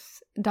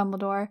guess,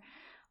 Dumbledore,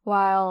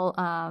 while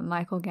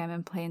Michael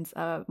Gambon plays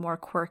a more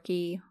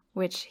quirky,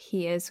 which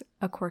he is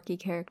a quirky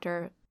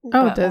character.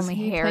 But only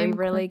Harry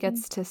really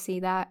gets to see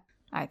that,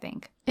 I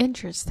think.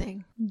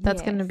 Interesting.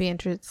 That's going to be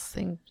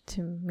interesting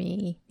to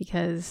me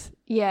because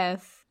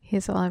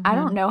he's all I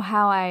don't know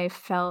how I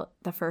felt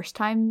the first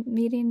time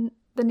meeting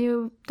the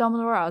new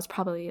Dumbledore. I was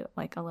probably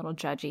like a little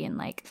judgy and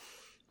like,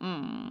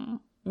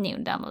 new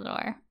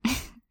Dumbledore.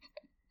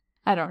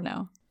 I don't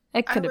know.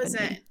 It could have been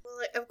me.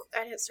 Well,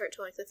 I didn't start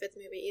till like the fifth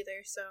movie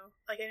either, so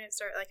like I didn't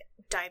start like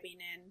diving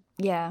in.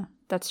 Yeah,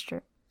 that's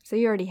true. So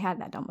you already had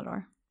that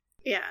Dumbledore.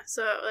 Yeah,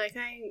 so like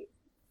I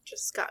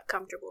just got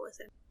comfortable with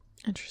it.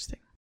 Interesting.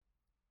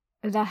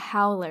 The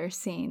Howler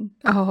scene.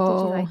 Oh,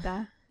 did you like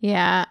that?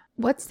 Yeah.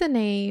 What's the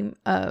name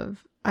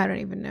of? I don't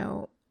even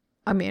know.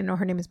 I mean, I know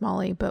her name is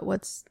Molly, but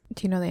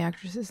do you know the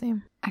actress's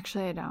name?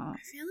 Actually, I don't. I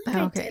feel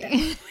like I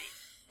did.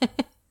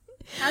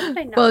 How did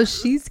I know? Well,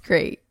 she's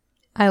great.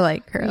 I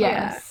like her.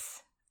 Yes.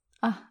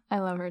 I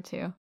love her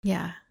too.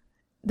 Yeah.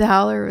 The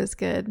Howler was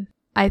good.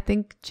 I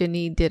think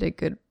Ginny did a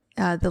good,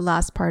 the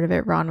last part of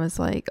it, Ron was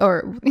like,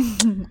 or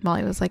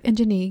Molly was like, and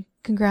Ginny,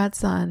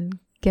 congrats on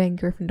getting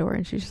Gryffindor.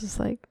 And she's just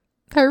like,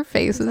 her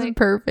face was like,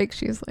 perfect.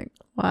 She's like,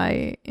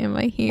 why am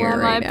I here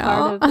right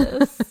now? Part of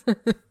this?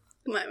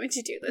 Why would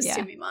you do this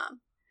to me,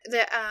 Mom?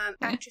 The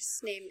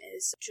actress' name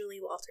is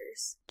Julie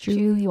Walters.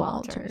 Julie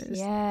Walters.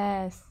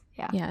 Yes.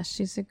 Yeah,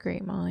 she's a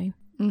great Molly.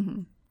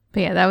 Mm-hmm. But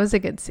yeah, that was a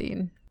good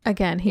scene.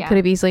 Again, he could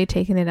have easily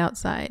taken it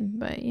outside,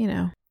 but you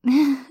know.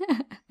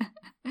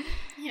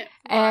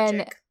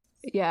 And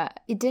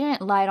it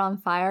didn't light on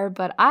fire,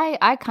 but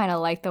I kind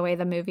of like the way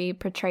the movie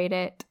portrayed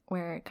it,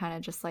 where it kind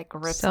of just like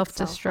rips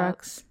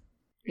self-destructs.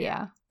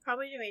 Yeah.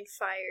 Probably doing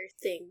fire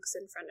things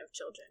in front of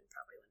children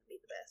probably wouldn't be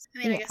the best. I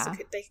mean, I guess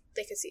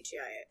they could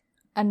CGI it.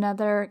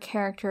 Another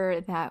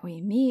character that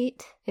we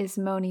meet is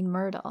Moaning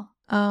Myrtle.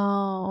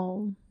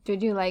 Oh.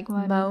 Did you like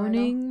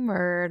Moaning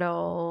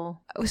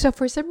Myrtle? So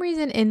for some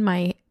reason in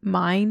my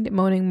mind,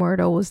 Moaning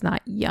Myrtle was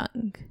not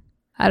young.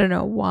 I don't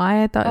know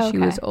why I thought she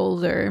was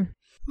older.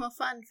 Well,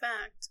 fun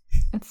fact.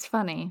 It's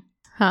funny.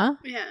 Huh?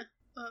 Yeah.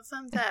 Well,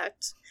 fun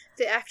fact.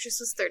 The actress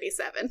was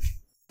 37.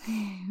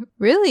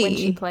 Really? When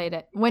she played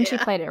it. She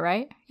played it,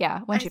 right? Yeah,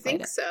 when she played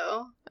it. I think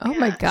so. Oh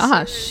my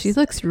gosh. She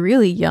looks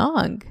really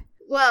young.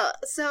 Well,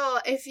 so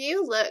if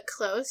you look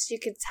close, you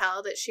could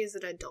tell that she's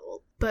an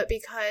adult. But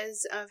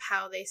because of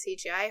how they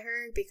CGI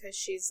her, because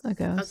she's a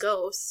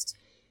ghost,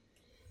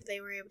 they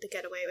were able to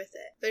get away with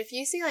it. But if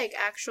you see like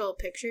actual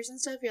pictures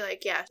and stuff, you're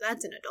like, yeah,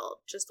 that's an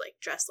adult, just like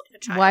dressed like a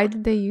child. Why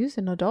did they use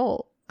an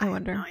adult? I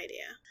wonder. have no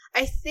idea.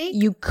 I think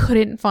you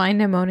couldn't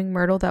find a Moaning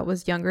Myrtle that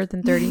was younger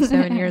than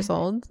 37 years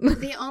old.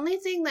 The only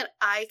thing that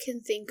I can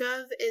think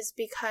of is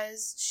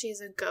because she's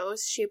a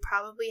ghost, she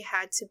probably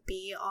had to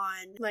be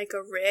on like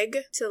a rig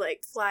to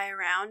like fly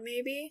around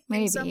maybe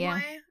in some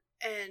way.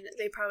 And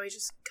they probably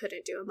just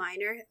couldn't do a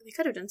minor. They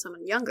could have done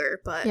someone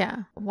younger, but...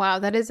 Yeah. Wow,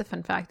 that is a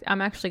fun fact.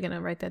 I'm actually going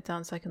to write that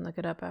down so I can look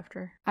it up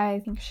after. I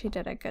think she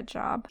did a good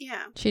job.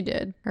 Yeah. She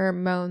did. Her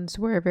moans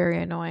were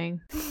very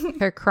annoying.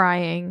 Her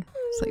crying.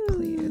 It's like,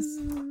 please.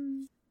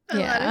 A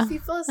lot of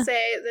people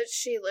say that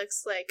she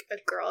looks like a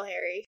girl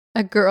Harry.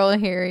 A girl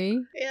Harry?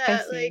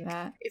 Yeah, like,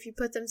 if you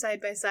put them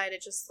side by side,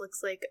 it just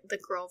looks like the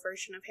girl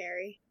version of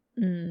Harry.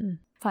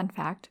 Fun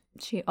fact,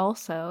 she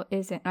also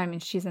isn't, I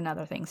mean, she's in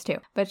other things too,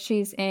 but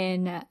she's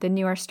in the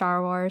newer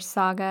Star Wars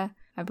saga,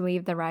 I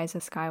believe The Rise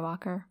of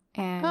Skywalker.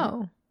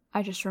 And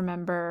I just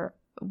remember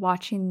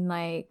watching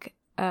like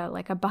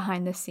like a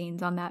behind the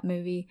scenes on that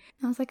movie.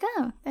 And I was like,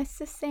 oh, that's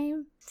the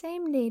same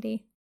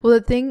lady. Well,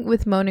 the thing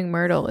with Moaning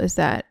Myrtle is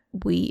that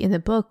in the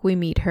book, we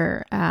meet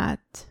her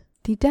at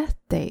the Death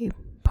Day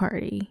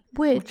party,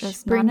 which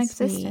brings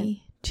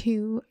me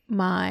to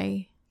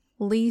my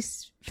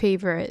least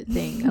favorite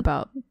thing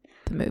about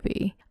the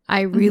movie.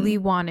 I really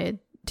wanted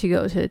to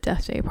go to the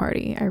Death Day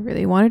party. I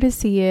really wanted to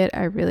see it.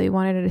 I really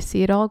wanted to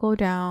see it all go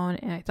down,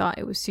 and I thought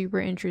it was super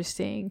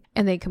interesting,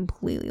 and they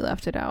completely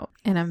left it out,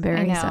 and I'm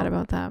very sad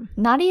about that.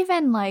 Not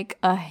even like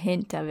a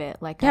hint of it.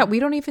 Like, yeah, we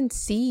don't even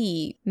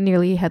see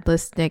Nearly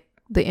Headless Nick,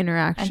 the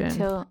interaction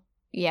until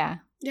yeah,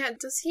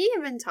 does he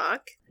even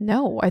talk?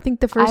 No, I think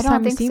the first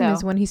time we see him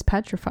is when he's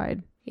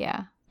petrified.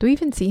 Yeah. Do we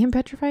even see him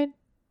petrified?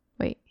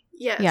 Wait.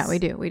 Yes. Yeah, we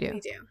do.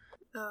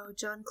 Oh,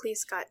 John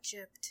Cleese got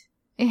gypped.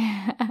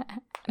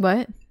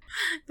 What?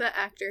 The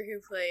actor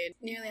who played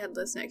Nearly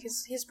Headless Nick,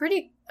 he's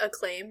pretty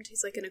acclaimed.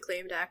 He's like an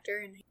acclaimed actor,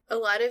 and a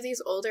lot of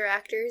these older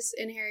actors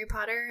in Harry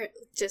Potter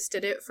just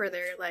did it for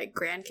their like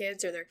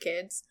grandkids or their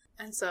kids,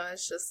 and so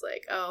it's just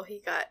like, oh,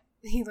 he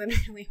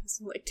literally was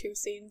in like 2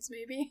 scenes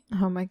maybe.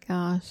 Oh my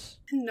gosh.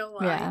 No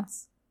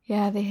lines.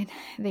 Yeah,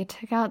 they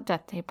took out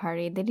Death Day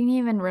party. They didn't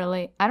even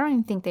really, I don't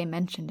even think they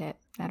mentioned it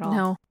at all.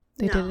 No,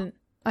 they didn't.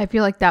 I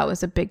feel like that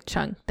was a big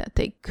chunk that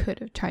they could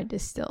have tried to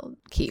still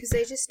keep. Because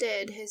they just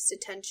did his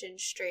detention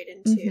straight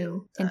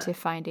into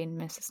finding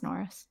Mrs.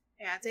 Norris.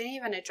 Yeah, they didn't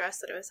even address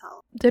that it was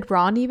hell. Did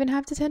Ron even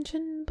have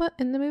detention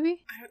in the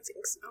movie? I don't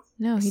think so.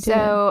 No, he didn't.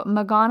 So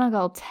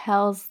McGonagall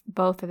tells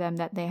both of them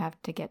that they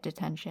have to get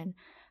detention,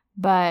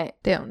 but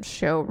they don't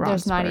show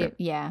Ron's there's not part.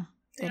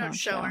 They don't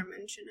show or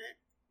mention it.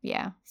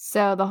 Yeah.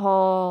 So the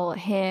whole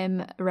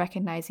him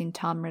recognizing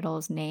Tom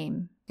Riddle's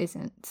name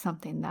isn't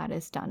something that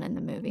is done in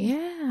the movie.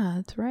 Yeah,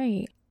 that's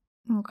right.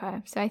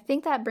 Okay. So I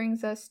think that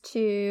brings us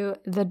to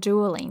the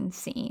dueling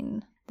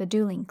scene, the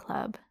dueling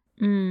club.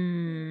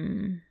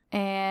 And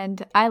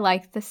I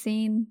liked the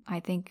scene. I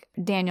think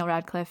Daniel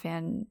Radcliffe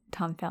and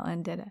Tom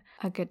Felton did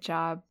a good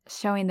job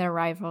showing their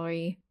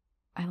rivalry.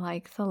 I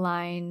like the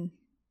line,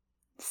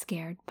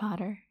 "Scared,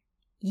 Potter?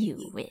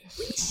 You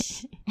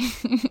wish."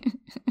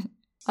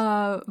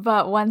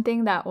 But one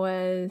thing that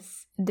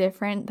was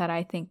different that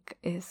I think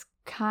is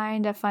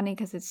kind of funny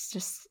because it's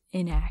just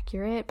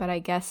inaccurate, but I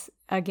guess,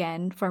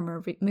 again, for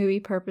movie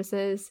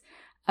purposes,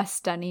 a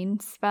stunning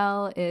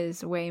spell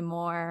is way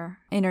more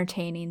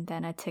entertaining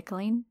than a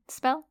tickling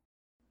spell.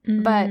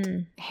 But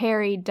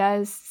Harry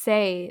does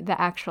say the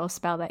actual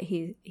spell that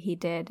he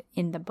did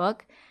in the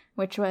book,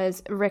 which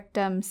was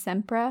Rictum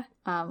Sempra,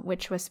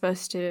 which was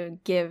supposed to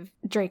give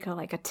Draco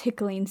like a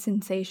tickling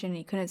sensation.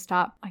 He couldn't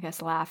stop, I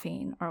guess,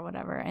 laughing or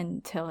whatever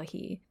until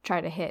he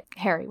tried to hit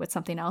Harry with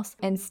something else.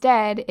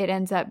 Instead, it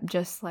ends up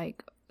just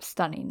like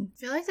stunning. I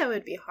feel like that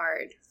would be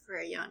hard for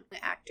a young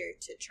actor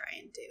to try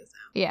and do,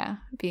 though. Yeah.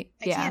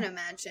 I can't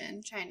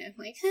imagine trying to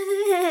like,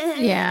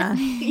 yeah,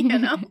 you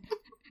know?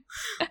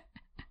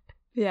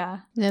 Yeah.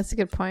 That's a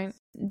good point.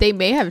 They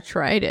may have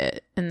tried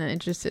it and then it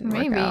just didn't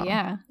work out.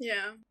 Yeah.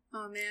 Yeah.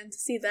 Oh man, to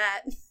see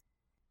that.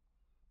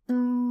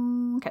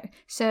 Okay,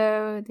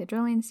 so the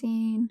dueling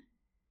scene.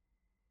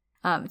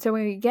 So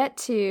when we get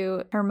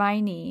to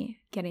Hermione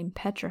getting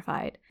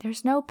petrified,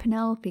 there's no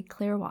Penelope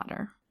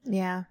Clearwater.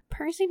 Yeah.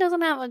 Percy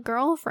doesn't have a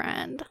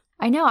girlfriend.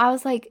 I know. I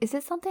was like, is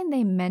it something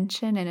they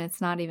mention? And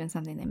it's not even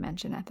something they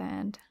mention at the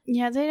end.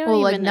 Yeah, they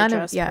don't even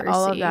address Percy.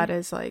 All of that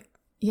is like,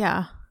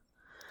 yeah.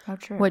 Oh,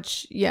 true.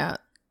 Which, yeah,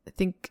 I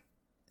think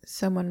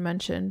someone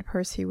mentioned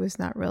Percy was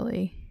not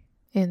really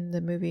in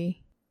the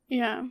movie.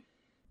 Yeah.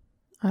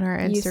 On our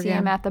Instagram. You see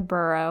him at the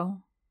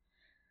Burrow.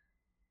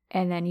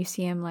 And then you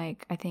see him,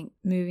 like, I think,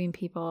 moving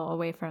people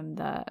away from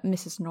the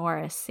Mrs.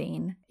 Norris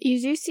scene.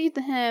 You do see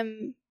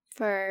him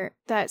for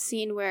that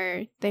scene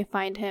where they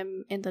find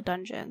him in the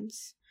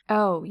dungeons.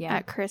 Oh, yeah.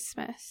 At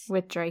Christmas.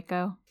 With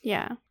Draco.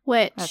 Yeah.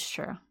 Which. That's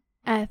true.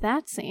 At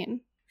that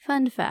scene,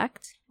 fun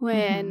fact,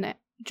 when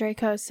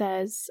Draco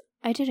says,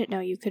 "I didn't know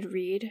you could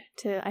read,"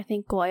 to, I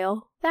think,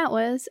 Goyle, that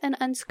was an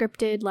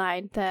unscripted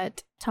line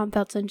that Tom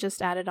Felton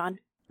just added on.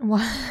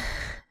 What?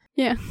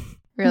 Yeah.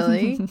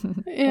 Really?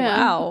 Yeah.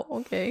 Wow.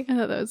 Okay. I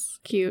thought that was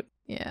cute.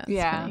 Yeah.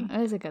 Yeah. Funny.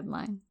 It was a good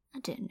line. I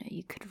didn't know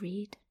you could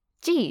read.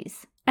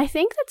 Jeez. I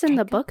think that's in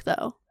the book,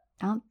 though.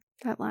 Oh.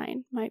 That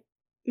line.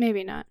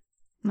 Maybe not.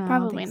 No,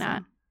 Probably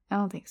not. I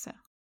don't think so.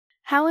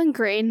 How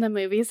ingrained the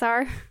movies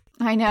are.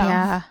 I know.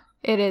 Yeah.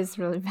 It is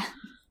really bad.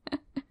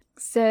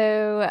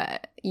 So,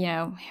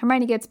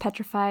 Hermione gets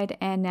petrified,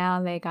 and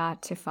now they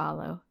got to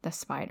follow the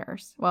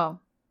spiders.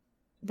 Well,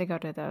 they go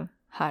to the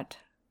hut.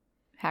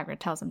 Hagrid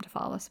tells them to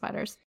follow the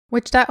spiders.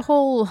 Which that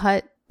whole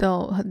hut,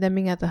 though, them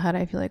being at the hut,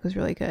 I feel like was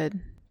really good.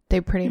 They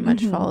pretty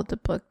much followed the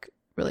book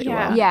really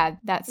well. Yeah,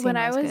 that scene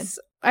good.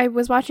 I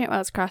was watching it while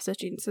I was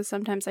cross-stitching, so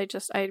sometimes I'm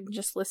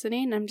just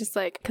listening. I'm just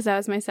like, because that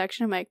was my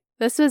section, I'm like,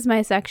 this was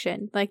my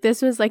section. Like,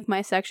 this was like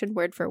my section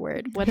word for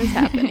word. What is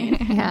happening?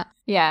 Yeah.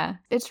 Yeah.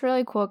 It's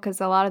really cool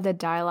because a lot of the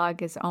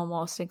dialogue is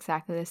almost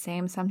exactly the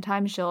same.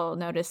 Sometimes you'll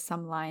notice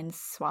some lines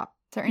swap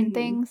certain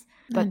things,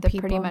 but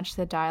pretty much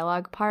the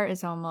dialogue part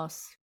is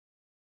almost...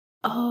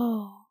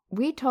 Oh.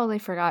 we totally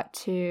forgot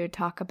to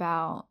talk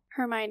about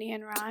Hermione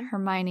and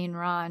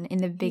Ron in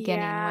the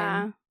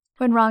beginning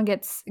when Ron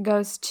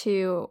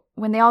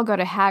when they all go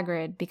to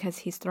Hagrid because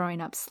he's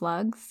throwing up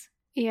slugs.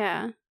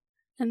 Yeah.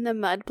 And the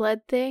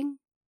mudblood thing.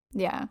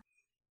 Yeah.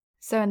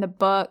 So in the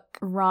book,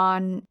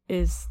 Ron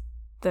is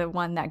the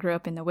one that grew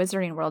up in the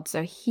Wizarding World,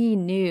 so he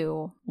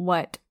knew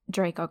what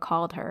Draco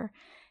called her.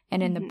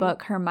 And in the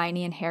book,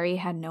 Hermione and Harry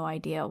had no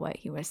idea what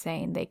he was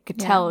saying. They could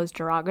tell it was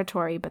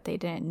derogatory, but they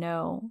didn't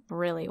know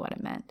really what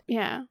it meant.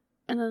 Yeah.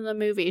 And in the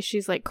movie,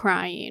 she's like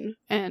crying,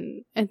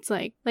 and it's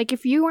like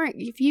if you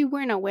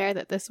weren't aware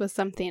that this was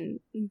something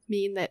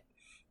mean that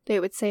they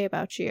would say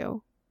about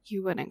you,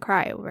 you wouldn't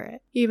cry over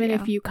it, even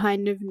if you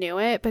kind of knew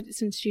it. But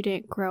since you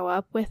didn't grow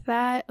up with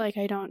that, like,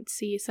 I don't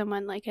see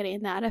someone like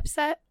getting that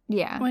upset.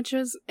 Yeah,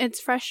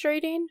 it's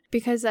frustrating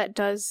because that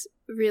does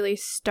really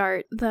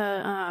start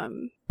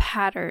the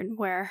pattern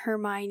where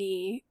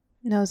Hermione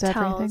knows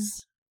everything.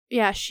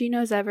 Yeah, she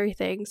knows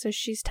everything, so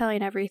she's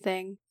telling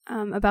everything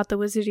about the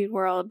Wizarding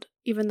World,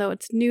 even though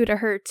it's new to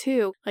her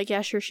too. Like,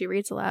 yeah, sure, she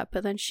reads a lot,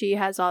 but then she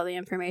has all the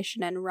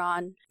information and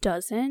Ron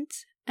doesn't.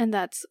 And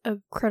that's a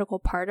critical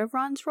part of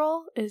Ron's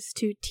role, is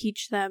to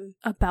teach them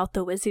about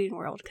the Wizarding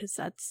World, because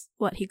that's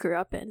what he grew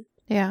up in.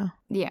 Yeah.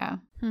 Yeah.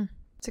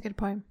 That's a good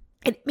point.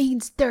 It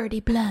means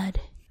dirty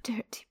blood.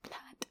 Dirty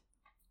blood.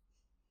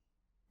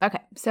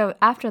 Okay, so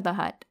after the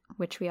hut,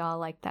 which we all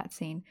like that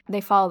scene,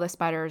 they follow the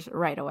spiders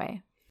right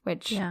away,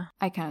 which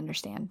I can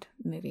understand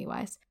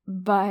movie-wise.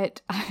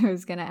 But I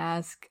was going to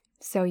ask,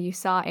 so you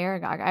saw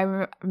Aragog.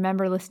 I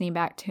remember listening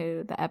back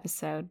to the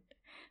episode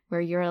where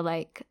you're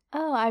like,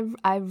 oh,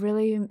 I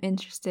really am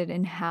interested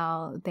in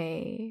how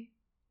they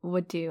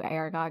would do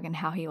Aragog and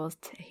how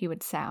he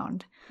would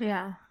sound.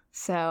 Yeah.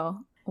 So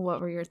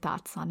what were your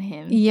thoughts on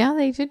him? Yeah,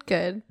 they did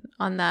good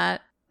on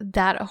that.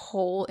 That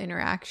whole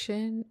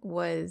interaction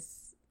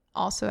was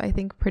also, I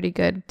think, pretty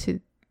good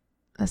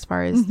as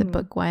far as the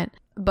book went.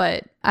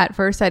 But at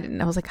first I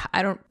was like,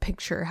 I don't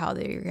picture how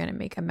they're going to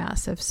make a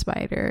massive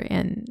spider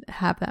and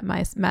have that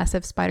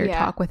massive spider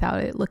talk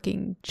without it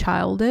looking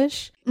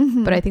childish.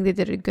 But I think they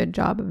did a good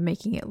job of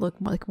making it look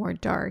more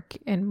dark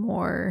and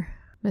more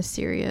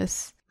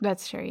mysterious.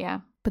 That's true,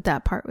 yeah. But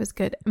that part was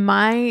good.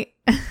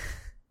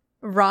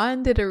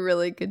 Ron did a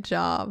really good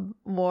job.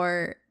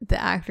 Rupert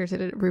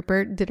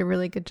did a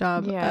really good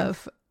job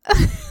of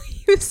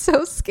he was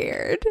so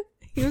scared.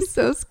 He was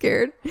so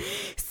scared.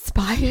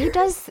 Spider. He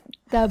does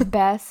the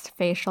best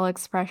facial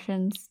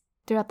expressions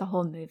throughout the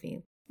whole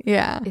movie.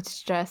 Yeah.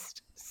 It's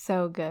just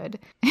so good.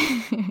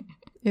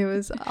 It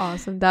was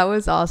awesome. That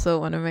was also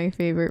one of my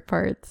favorite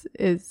parts,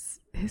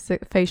 is his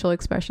facial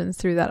expressions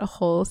through that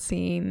whole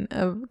scene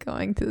of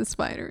going to the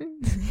spider.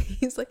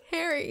 He's like,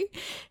 Harry.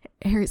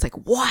 Harry's like,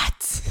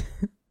 what?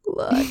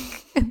 Look.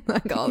 And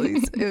like all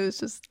these. It was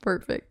just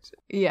perfect.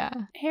 Yeah.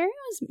 Harry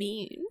was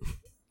mean.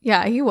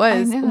 Yeah, he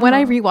was. When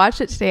I rewatched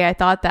it today, I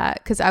thought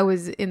that, because I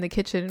was in the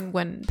kitchen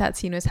when that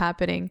scene was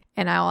happening,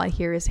 and all I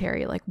hear is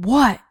Harry like,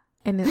 what?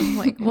 And I'm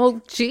like,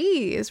 well,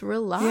 geez,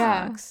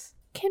 relax.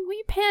 Yeah. Can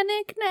we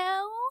panic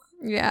now?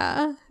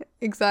 Yeah,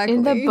 exactly.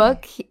 In the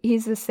book,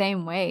 he's the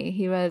same way.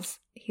 He was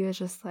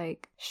just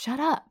like, shut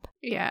up.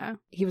 Yeah.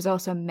 He was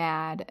also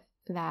mad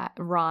that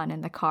Ron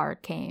and the car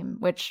came,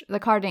 which the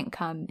car didn't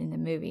come in the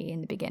movie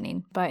in the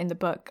beginning, but in the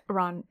book,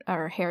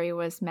 Harry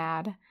was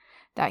mad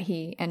that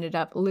he ended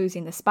up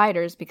losing the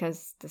spiders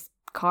because this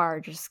car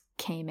just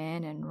came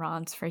in and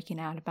Ron's freaking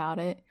out about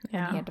it. Yeah.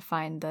 And he had to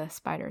find the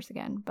spiders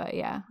again. But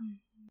yeah,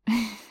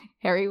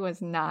 Harry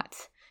was not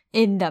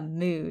in the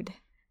mood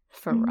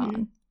for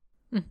Ron.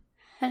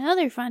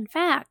 Another fun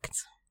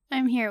fact.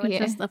 I'm here with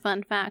just the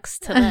fun facts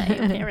today,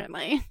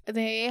 apparently.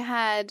 They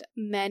had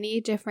many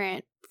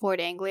different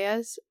Ford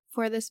Anglias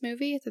for this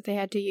movie that they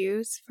had to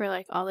use for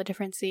like all the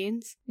different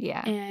scenes.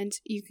 Yeah. And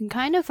you can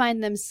kind of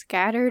find them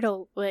scattered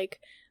like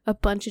a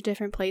bunch of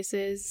different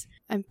places.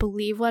 I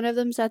believe one of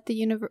them's at the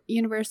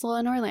Universal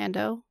in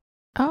Orlando.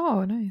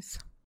 Oh, nice.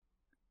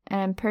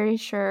 And I'm pretty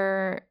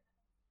sure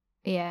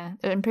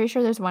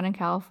there's one in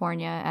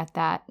California at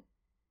that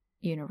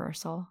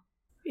Universal.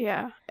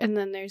 Yeah. And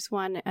then there's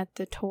one at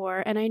the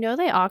tour. And I know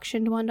they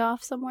auctioned one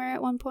off somewhere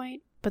at one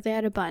point, but they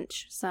had a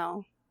bunch.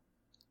 So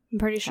I'm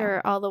pretty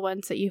sure all the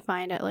ones that you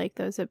find at like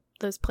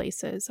those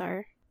places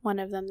are one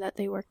of them that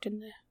they worked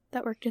in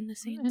the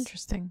scenes.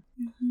 Interesting.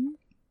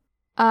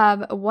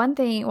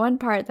 One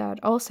part that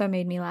also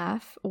made me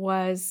laugh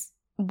was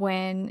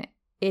when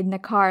in the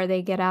car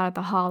they get out of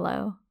the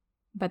hollow,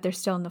 but they're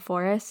still in the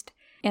forest,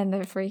 and the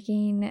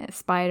freaking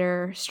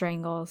spider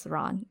strangles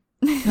Ron.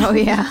 Oh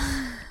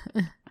yeah.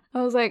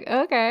 I was like,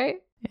 okay.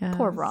 Yes.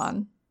 Poor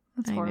Ron.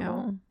 That's horrible. I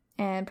know.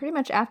 And pretty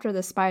much after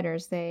the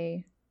spiders,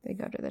 they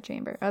go to the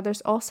chamber. Oh,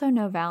 there's also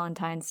no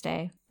Valentine's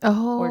Day.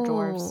 Oh, or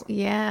dwarves.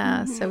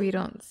 Yeah. So we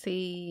don't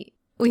see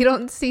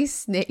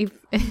Snape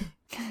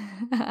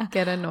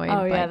get annoyed.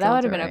 Oh yeah, by that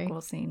would have been Gilderoy. a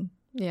cool scene.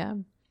 Yeah.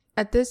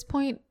 At this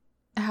point,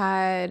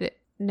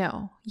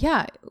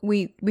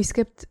 we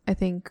skipped, I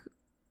think,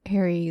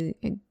 Harry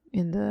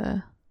in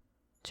the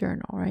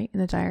journal, right? In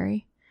the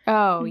diary.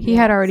 Oh, he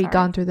had already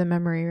gone through the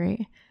memory,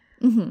 right?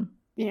 Mm-hmm.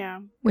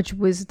 Yeah. Which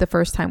was the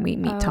first time we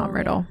meet Tom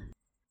Riddle. Yeah.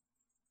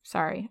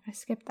 Sorry, I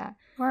skipped that.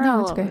 We're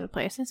all over the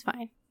place. It's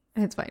fine.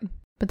 It's fine.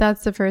 But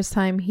that's the first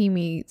time he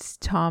meets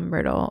Tom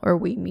Riddle, or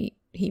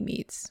he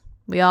meets.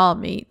 We all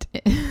meet.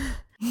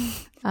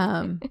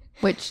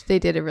 Which they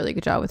did a really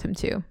good job with him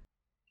too.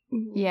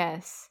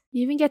 Yes.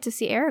 You even get to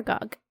see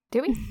Aragog.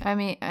 Do we? I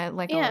mean,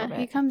 like a little bit.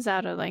 He comes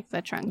out of like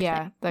the trunk.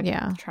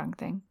 The trunk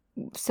thing.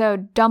 So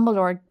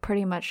Dumbledore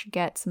pretty much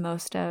gets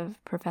most of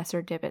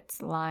Professor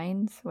Dibbit's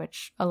lines,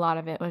 which a lot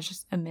of it was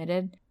just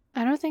omitted.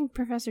 I don't think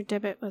Professor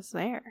Dibbit was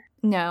there.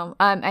 No,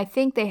 I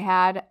think they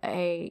had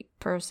a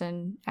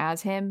person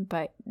as him,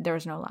 but there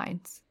was no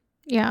lines.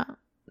 Yeah,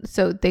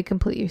 so they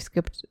completely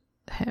skipped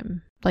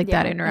him, like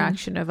that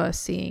interaction of us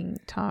seeing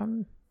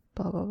Tom,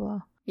 blah blah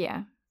blah.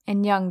 Yeah,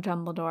 and young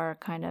Dumbledore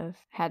kind of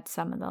had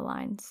some of the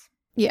lines.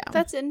 Yeah,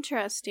 that's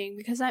interesting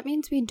because that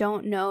means we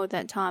don't know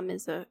that Tom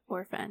is an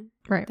orphan.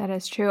 Right, that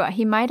is true.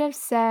 He might have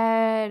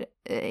said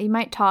he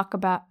might talk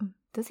about.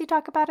 Does he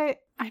talk about it?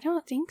 I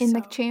don't think in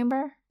the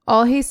chamber.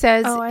 All he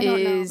says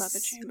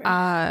is,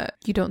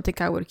 you don't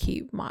think I would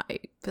keep my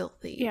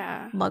filthy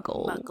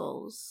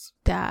muggles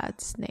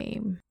dad's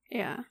name.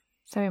 Yeah.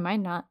 So he might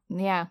not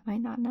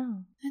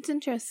know. That's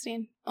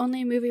interesting.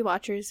 Only movie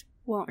watchers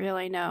won't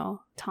really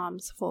know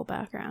Tom's full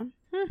background.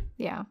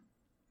 Yeah.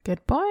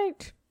 Good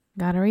point.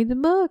 Gotta read the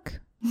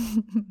book.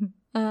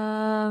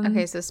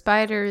 Okay, so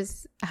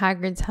spiders,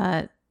 Hagrid's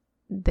hut.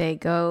 They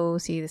go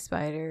see the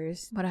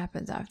spiders. What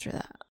happens after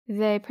that?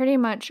 They pretty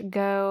much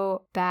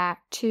go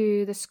back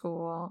to the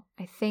school.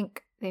 I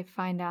think they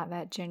find out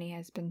that Ginny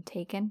has been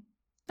taken.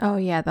 Oh,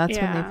 yeah. That's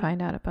when they find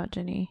out about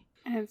Ginny.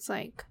 And it's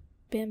like,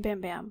 bam,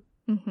 bam, bam.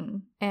 Mm-hmm.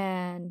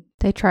 And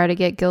they try to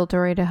get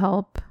Gilderoy to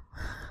help.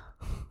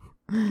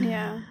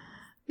 Yeah.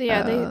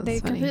 Yeah, they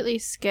completely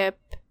skip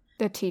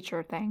the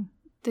teacher thing.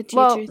 The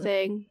teacher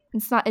thing.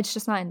 It's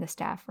just not in the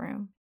staff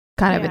room.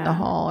 Kind of in the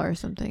hall or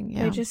something.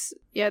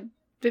 Yeah.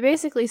 They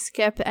basically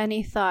skip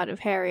any thought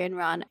of Harry and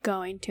Ron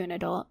going to an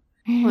adult,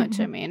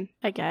 which I mean,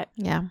 I get.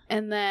 Yeah.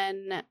 And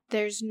then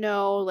there's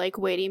no like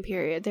waiting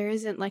period. There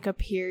isn't like a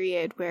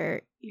period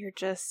where you're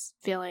just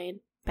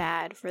feeling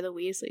bad for the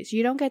Weasleys.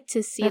 You don't get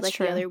to see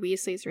the other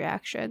Weasleys'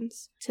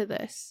 reactions to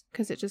this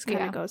because it just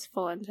kind of goes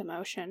full into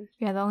motion.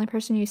 Yeah, the only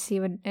person you see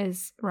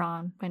is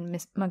Ron when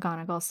Miss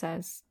McGonagall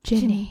says,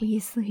 Ginny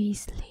Weasley.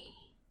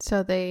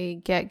 So they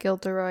get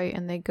Gilderoy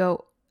and they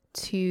go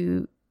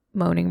to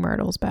Moaning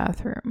Myrtle's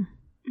bathroom.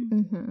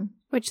 Mm-hmm.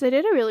 Which they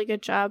did a really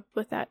good job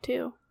with that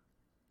too.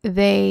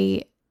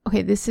 Where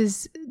does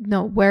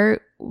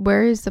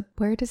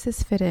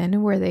this fit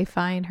in? Where they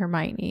find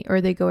Hermione, or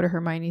they go to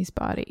Hermione's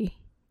body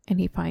and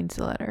he finds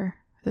the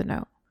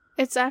note.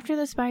 It's after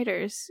the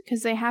spiders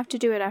because they have to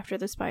do it after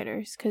the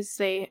spiders because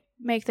they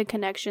make the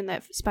connection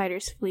that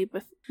spiders flee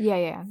with.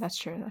 Yeah, that's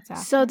true. That's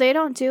after. So they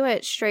don't do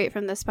it straight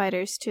from the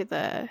spiders to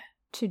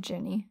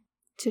Ginny.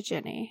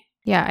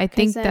 Yeah, I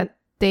think that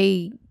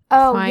they.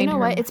 Oh, you know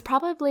what? It's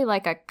probably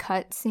like a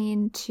cut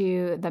scene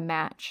to the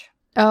match.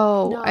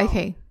 Oh, no.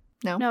 Okay.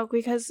 No,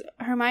 because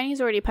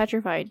Hermione's already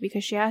petrified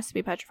because she has to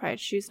be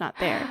petrified. She's not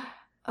there.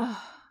 Oh,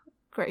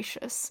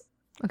 gracious.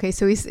 Okay,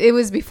 so it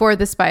was before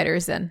the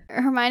spiders then.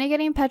 Hermione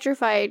getting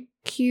petrified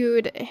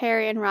cued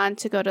Harry and Ron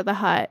to go to the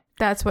hut.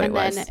 That's what it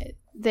was. And then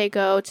they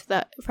go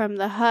from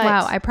the hut.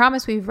 Wow, I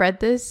promise we've read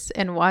this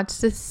and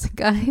watched this,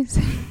 guys.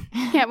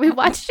 Yeah, we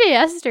watched it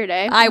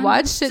yesterday. I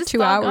watched it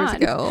 2 hours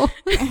ago.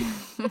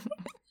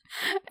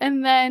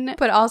 And then,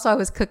 but also I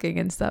was cooking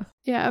and stuff.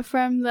 Yeah,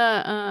 from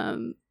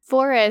the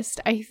forest,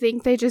 I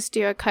think they just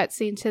do a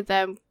cutscene to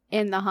them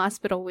in the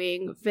hospital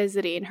wing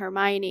visiting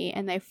Hermione,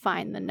 and they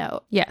find the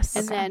note. Yes.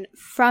 And then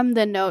from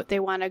the note, they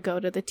want to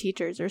go to the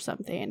teachers or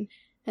something,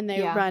 and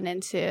they run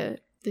into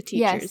the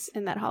teachers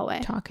in that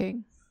hallway.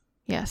 Talking.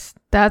 Yes,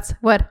 that's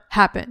what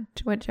happened.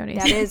 What Joni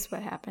said. That is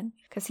what happened.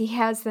 Because he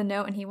has the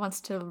note and he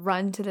wants to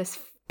run to this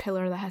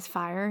pillar that has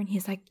fire, and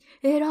he's like,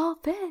 it all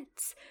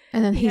fits.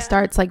 And then he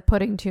starts like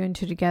putting two and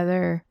two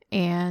together,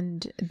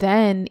 and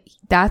then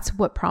that's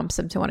what prompts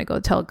them to want to go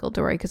tell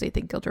Gilderoy because they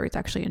think Gilderoy's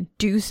actually going to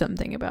do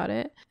something about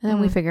it. And then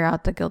we figure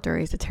out that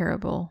Gilderoy is a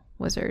terrible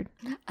wizard.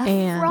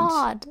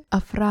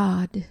 A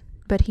fraud.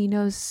 But he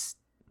knows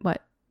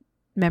what?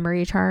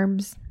 Memory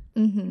charms?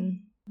 Mm-hmm.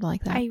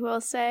 Like that. I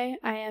will say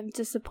I am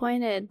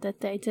disappointed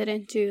that they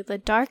didn't do the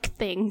dark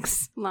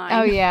things line.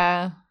 Oh,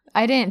 yeah.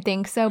 I didn't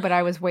think so, but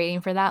I was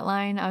waiting for that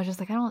line. I was just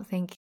like, I don't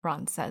think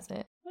Ron says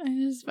it. I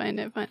just find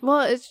it fun.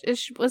 Well, it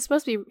was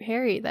supposed to be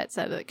Harry that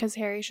said it because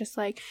Harry's just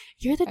like,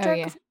 you're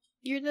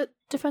the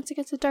Defense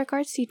Against the Dark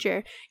Arts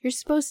teacher. You're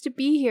supposed to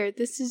be here.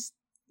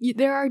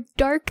 There are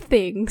dark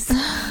things.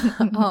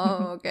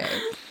 Oh, okay.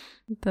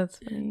 That's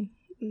funny.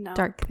 No.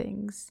 Dark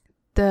things.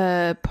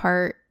 The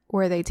part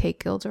where they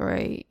take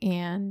Gilderoy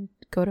and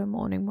go to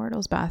Moaning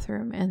Myrtle's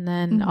bathroom, and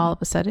then all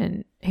of a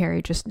sudden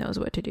Harry just knows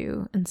what to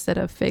do instead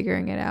of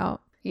figuring it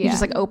out. He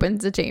just like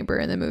opens the chamber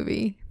in the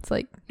movie. It's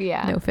like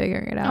no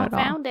figuring it out at all.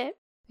 Found it.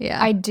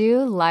 Yeah, I do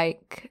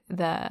like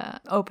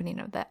the opening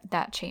of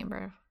that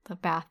chamber. the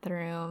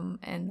bathroom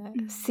and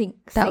the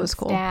sink that was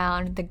cool.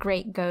 Down, the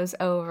grate goes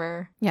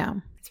over. Yeah.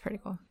 It's pretty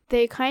cool.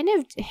 They kind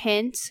of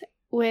hint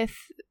with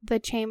the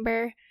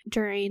chamber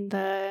during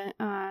the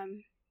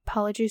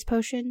Polyjuice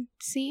potion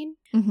scene.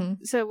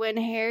 Mm-hmm. So when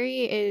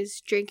Harry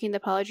is drinking the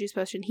Polyjuice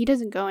potion, he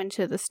doesn't go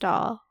into the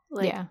stall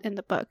in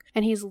the book.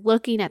 And he's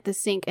looking at the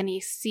sink and he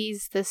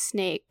sees the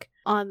snake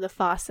on the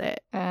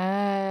faucet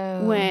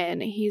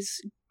when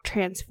he's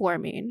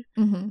transforming.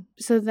 Mm-hmm.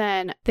 So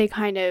then they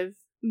kind of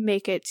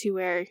make it to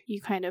where you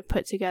kind of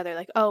put together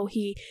like, oh,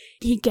 he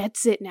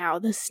gets it now.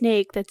 The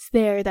snake that's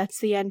there, that's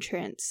the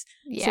entrance.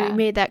 Yeah. So we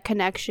made that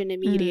connection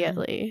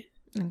immediately.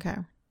 Okay.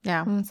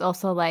 Yeah. And it's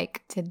also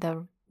like, did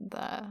the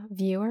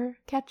viewer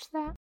catch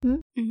that?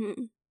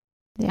 Mm-hmm.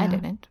 Yeah. I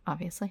didn't,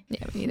 obviously.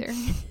 Yeah, me neither.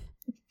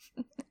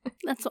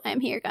 That's why I'm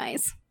here,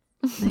 guys.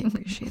 I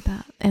appreciate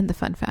that. And the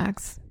fun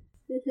facts.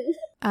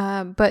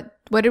 But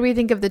what did we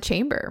think of the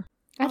chamber?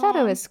 I thought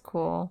it was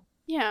cool.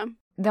 Yeah.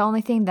 The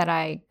only thing that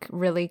I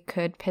really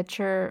could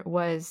picture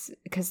was,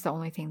 because the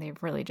only thing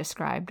they've really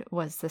described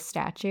was the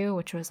statue,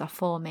 which was a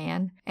full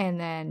man. And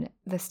then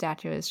the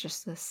statue is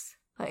just this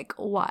like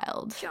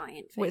wild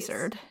Giant face.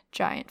 wizard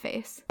giant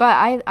face.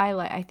 But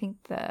I think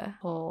the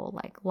whole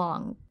like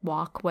long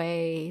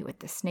walkway with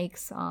the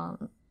snakes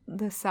on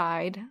the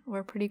side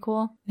were pretty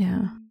cool.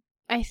 Yeah.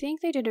 I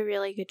think they did a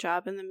really good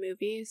job in the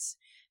movies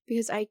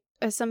because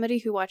as somebody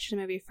who watched the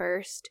movie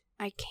first,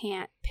 I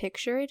can't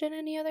picture it in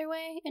any other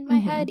way in my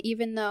head,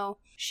 even though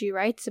she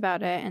writes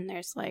about it and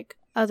there's like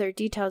other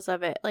details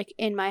of it. Like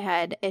in my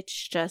head,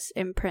 it's just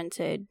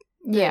imprinted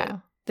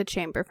the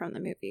chamber from the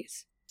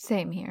movies.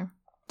 Same here.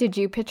 Did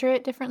you picture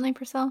it differently,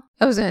 Priscilla?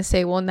 I was going to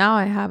say, well, now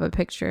I have a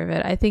picture of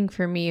it. I think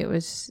for me, it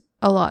was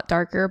a lot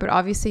darker, but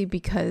obviously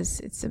because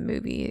it's a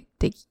movie,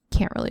 they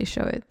can't really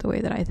show it the way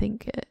that I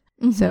think it.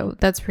 Mm-hmm. So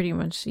that's pretty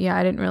much,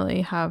 I didn't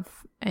really have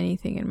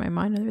anything in my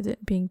mind other than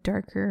it being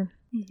darker.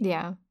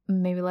 Yeah.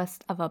 Maybe less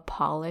of a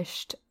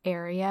polished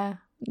area.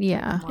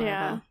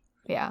 Yeah.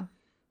 Yeah.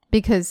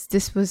 Because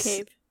this was...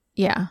 Cave.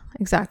 Yeah,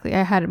 exactly.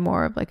 I had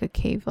more of like a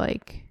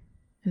cave-like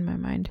in my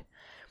mind.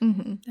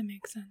 Mm-hmm. That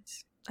makes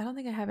sense. I don't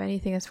think I have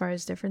anything as far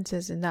as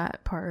differences in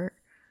that part,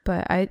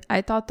 but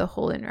I thought the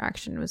whole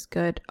interaction was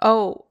good.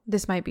 Oh,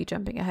 this might be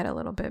jumping ahead a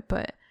little bit,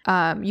 but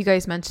you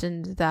guys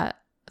mentioned that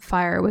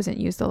fire wasn't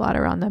used a lot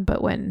around them,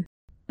 but when...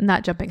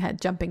 Not jumping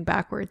ahead, jumping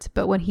backwards.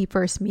 But when he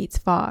first meets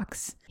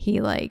Fawkes, he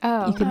you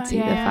can see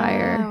the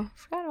fire. Oh,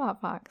 forgot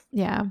about Fawkes.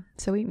 Yeah,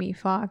 so we meet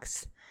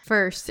Fawkes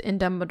first in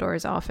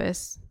Dumbledore's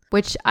office,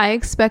 which I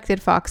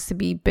expected Fawkes to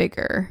be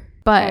bigger,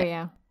 but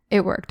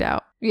it worked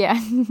out.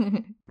 Yeah.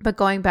 But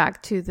going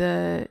back to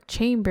the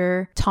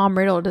chamber, Tom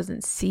Riddle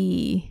doesn't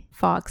see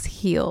Fawkes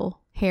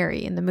heal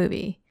Harry in the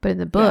movie, but in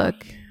the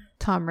book,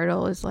 Tom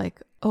Riddle is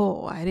like,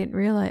 "Oh, I didn't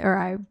realize, or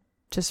I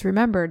just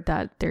remembered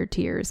that their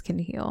tears can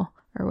heal."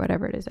 Or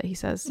whatever it is that he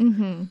says.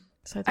 Mm-hmm.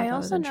 So I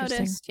also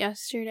noticed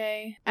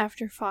yesterday,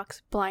 after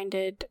Fawkes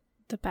blinded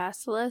the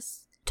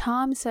basilisk,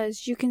 Tom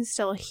says you can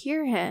still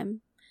hear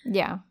him.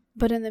 Yeah.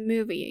 But in the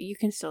movie, you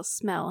can still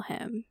smell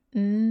him.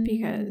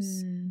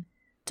 Because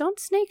don't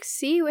snakes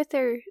see with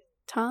their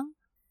tongue?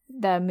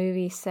 The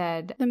movie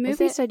said... The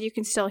movie said you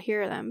can still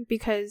hear them.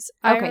 Because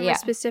I remember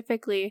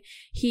specifically,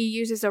 he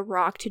uses a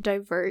rock to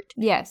divert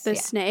the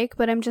snake.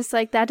 But I'm just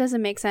like, that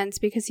doesn't make sense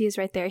because he's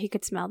right there. He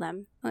could smell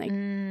them. Like,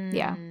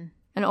 yeah.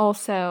 And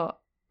also,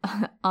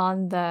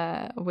 on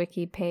the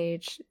wiki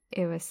page,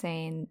 it was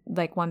saying,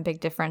 like, one big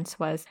difference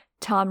was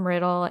Tom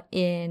Riddle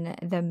in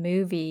the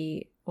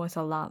movie was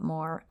a lot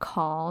more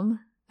calm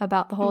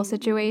about the whole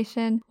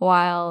situation,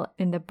 while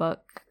in the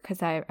book,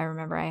 because I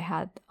remember I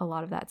had a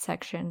lot of that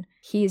section,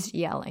 he's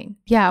yelling.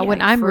 Yeah,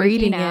 when I'm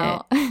reading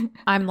it,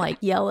 I'm, like,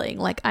 yelling.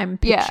 Like, I'm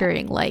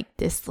picturing, like,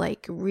 this,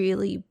 like,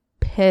 really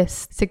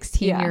pissed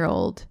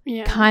 16-year-old,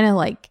 kind of,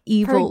 like,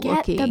 evil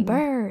looking. Forget the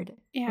bird.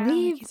 Yeah,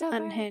 leave he's the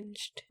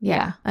unhinged.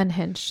 Yeah,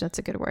 unhinged. That's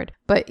a good word.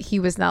 But he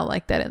was not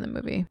like that in the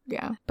movie.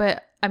 Yeah.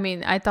 But, I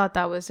mean, I thought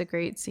that was a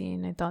great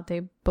scene. I thought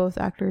both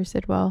actors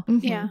did well.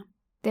 Mm-hmm. Yeah.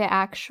 The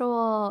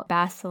actual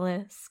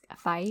basilisk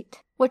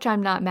fight, which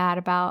I'm not mad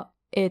about,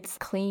 it's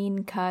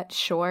clean cut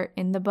short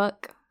in the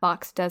book.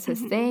 Fawkes does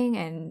his thing,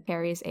 and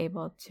Harry's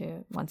able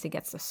to, once he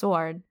gets the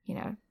sword,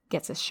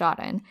 gets his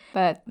shot in.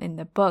 But in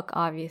the book,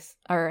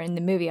 in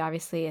the movie,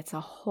 obviously, it's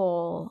a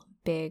whole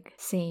big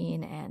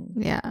scene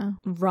and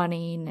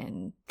running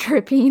and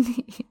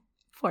tripping.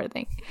 Poor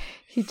thing.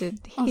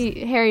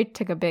 Harry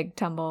took a big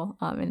tumble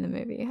in the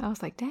movie. I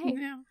was like, dang.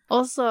 Yeah.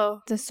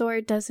 Also, the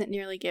sword doesn't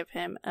nearly give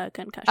him a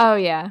concussion. Oh,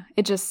 yeah.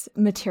 It just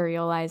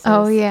materializes.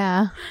 Oh,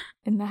 yeah.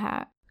 In the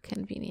hat.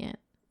 Convenient.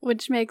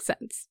 Which makes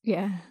sense.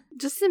 Yeah.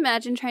 Just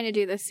imagine trying to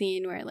do the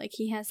scene where, like,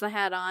 he has the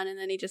hat on and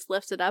then he just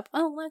lifts it up.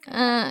 Oh, look.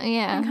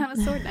 Yeah. I have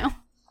a sword now.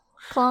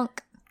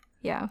 Clunk.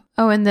 Yeah.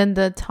 Oh, and then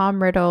the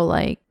Tom Riddle,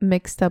 like,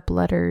 mixed up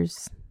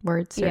letters,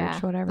 word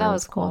search, whatever. That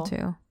was cool,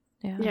 too.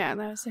 Yeah,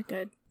 that was a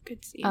good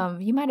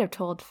scene. You might have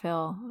told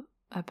Phil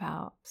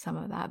about some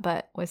of that,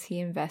 but was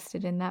he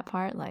invested in that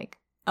part? Like,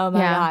 Oh my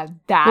god,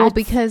 that's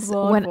because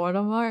Lord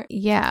Voldemort.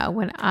 Yeah,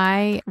 when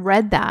I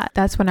read that,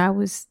 that's when I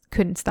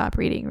couldn't stop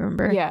reading,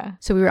 remember? Yeah.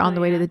 So we were on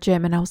the way to the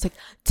gym and I was like,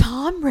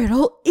 Tom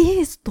Riddle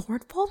is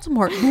Lord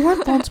Voldemort. Lord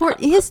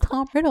Voldemort is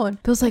Tom Riddle.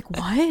 And Bill's like,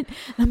 what? And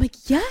I'm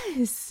like,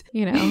 yes.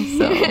 You know,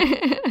 so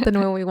then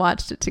when we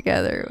watched it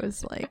together, it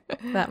was like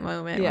that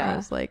moment where I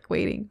was like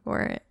waiting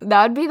for it.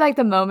 That would be like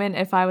the moment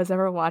if I was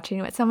ever watching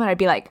it with someone, I'd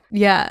be like,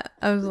 yeah,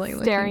 I was like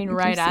staring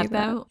right at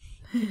them.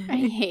 I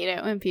hate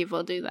it when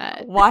people do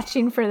that.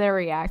 Watching for their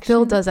reaction.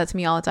 Phil does that to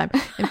me all the time.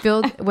 And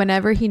Phil,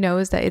 whenever he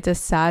knows that it's a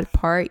sad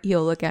part,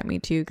 he'll look at me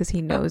too because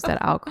he knows that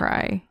I'll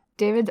cry.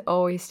 David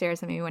always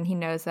stares at me when he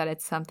knows that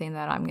it's something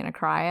that I'm going to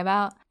cry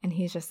about. And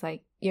he's just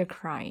like, you're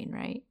crying,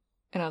 right?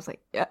 And I was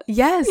like, yes.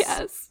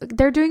 Yes.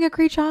 They're doing a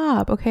great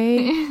job,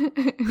 okay?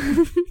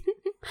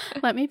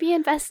 Let me be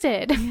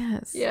invested.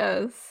 Yes.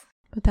 Yes.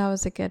 But that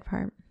was a good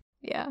part.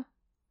 Yeah.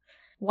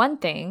 One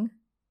thing,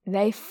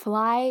 they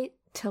fly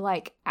to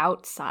like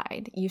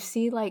outside. You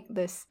see like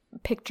this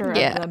picture of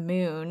the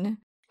moon.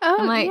 Oh,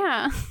 I'm like,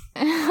 yeah.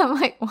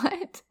 I'm like,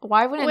 what?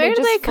 Why wouldn't Where they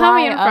just are they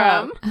fly coming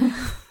up? from?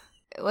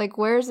 Like,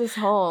 where's this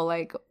hole?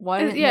 Like,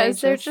 why didn't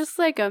is there just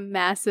like a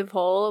massive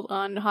hole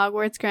on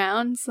Hogwarts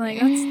grounds?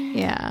 Like, that's...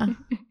 yeah.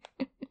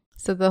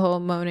 So the whole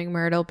moaning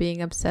Myrtle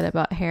being upset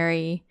about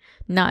Harry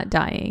not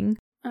dying.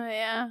 Oh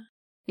yeah.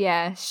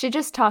 Yeah, she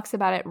just talks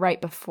about it right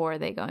before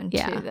they go into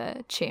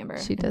the chamber.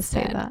 She does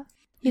say that.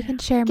 You can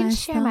share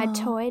my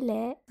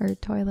toilet. Or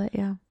toilet,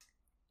 yeah.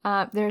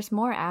 There's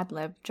more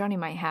ad-lib. Johnny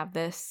might have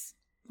this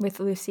with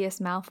Lucius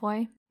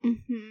Malfoy.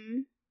 Mm-hmm.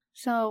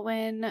 So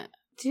when...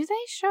 Do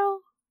they show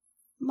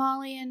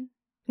Molly and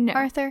No.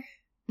 Arthur?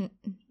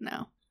 Mm-mm.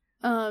 No.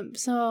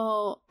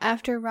 So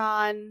after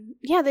Ron...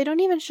 Yeah, they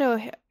don't even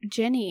show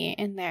Ginny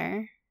in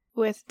there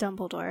with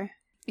Dumbledore.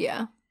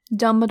 Yeah.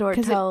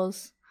 Dumbledore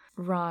tells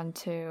Ron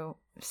to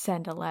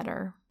send a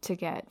letter to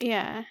get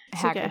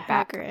Hagrid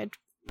back.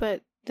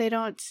 But they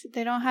don't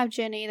have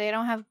Ginny. They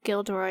don't have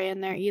Gilderoy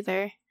in there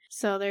either.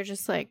 So they're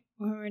just like,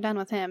 we're done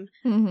with him.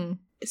 Mm-hmm.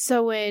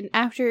 So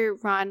after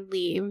Ron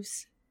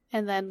leaves,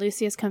 and then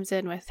Lucius comes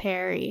in with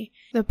Harry,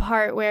 the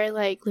part where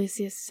like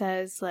Lucius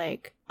says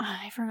like,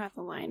 I forgot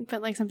the line,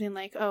 but like something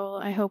like, oh,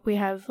 I hope we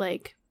have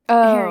like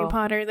Harry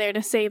Potter there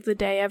to save the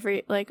day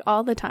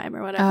all the time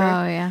or whatever.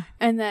 Oh yeah.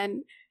 And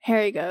then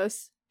Harry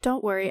goes,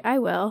 don't worry, I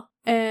will.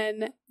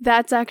 And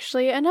that's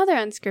actually another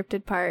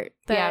unscripted part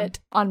that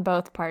on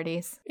both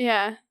parties.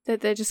 Yeah,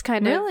 that they just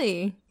kind of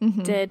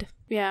did.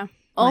 Yeah. Nice.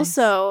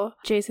 Also,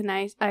 Jason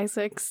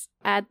Isaacs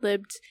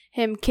ad-libbed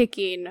him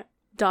kicking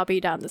Dobby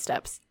down the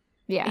steps.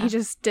 Yeah. He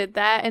just did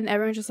that, and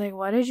everyone's just like,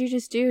 what did you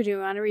just do? Do you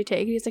want to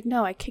retake it? He's like,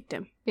 no, I kicked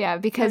him. Yeah,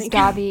 because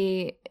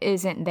Dobby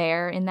isn't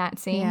there in that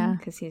scene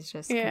because he's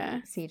just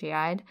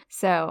CGI'd.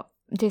 So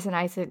Jason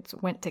Isaacs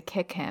went to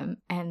kick him,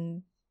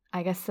 and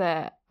I guess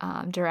the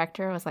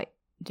director was like,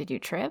 did you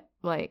trip?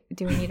 Like,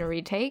 do we need a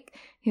retake?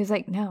 He was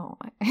like, no,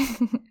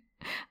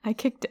 I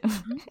kicked him.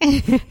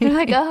 They're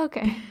like, oh,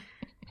 okay.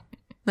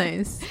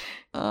 Nice.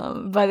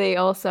 But they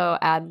also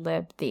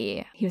ad-libbed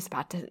he was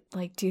about to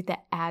like do the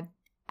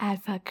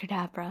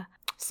Advocadabra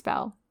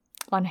spell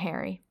on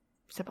Harry,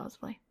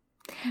 supposedly.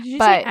 Did you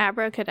say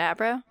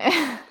abracadabra?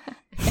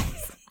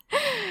 Yes.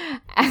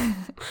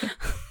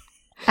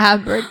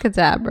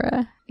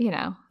 Abracadabra. You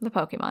know, the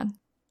Pokemon.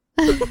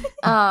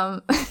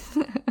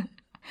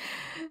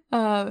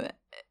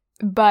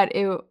 But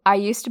I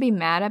used to be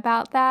mad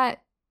about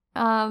that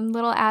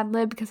little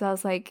ad-lib because I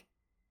was like,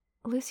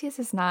 Lucius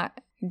does not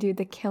do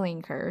the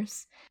killing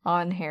curse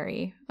on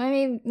Harry. I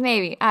mean,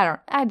 maybe. I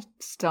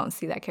just don't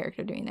see that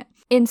character doing it.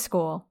 In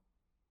school,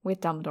 with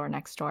Dumbledore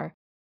next door.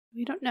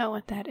 We don't know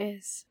what that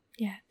is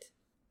yet.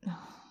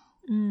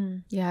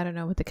 Yeah, I don't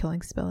know what the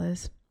killing spell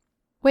is.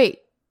 Wait,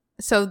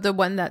 so the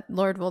one that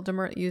Lord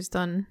Voldemort used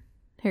on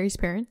Harry's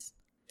parents?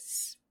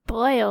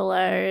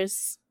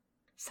 Spoilers.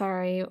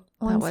 Sorry.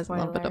 That was a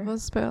little bit of a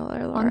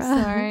spoiler, Laura. I'm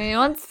sorry.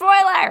 One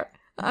spoiler.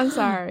 I'm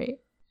sorry.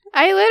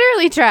 I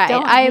literally tried.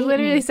 I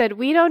literally said,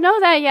 we don't know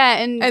that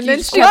yet. And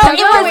then she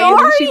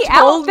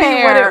told me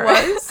what it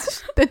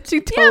was. Then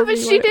she told me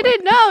but she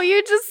didn't know.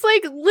 You just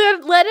like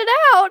let it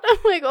out. I'm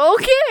like,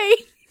 okay.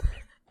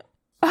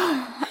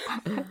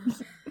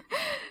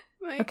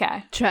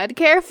 Okay. Tread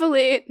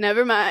carefully.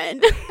 Never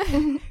mind.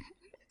 I'm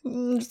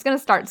just going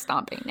to start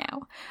stomping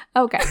now.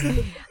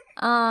 Okay.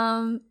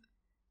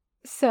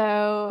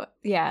 So,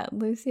 yeah,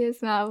 Lucius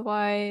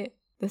Malfoy,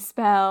 the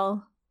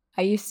spell.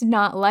 I used to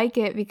not like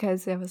it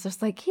because it was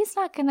just like, he's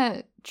not going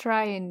to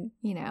try and,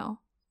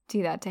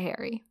 do that to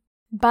Harry.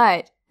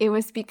 But it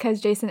was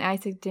because Jason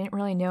Isaacs didn't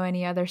really know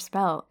any other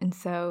spell. And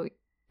so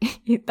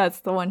that's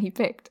the one he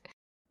picked.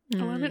 I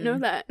didn't know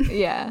that.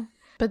 Yeah.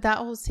 But that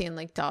whole scene,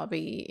 like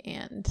Dobby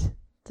and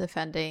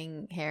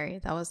defending Harry,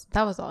 that was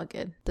all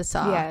good. The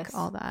sock,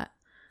 all that.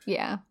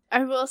 Yeah.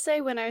 I will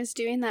say when I was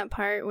doing that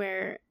part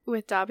where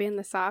with Dobby and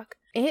the sock,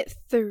 it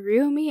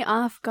threw me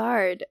off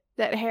guard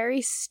that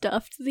Harry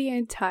stuffed the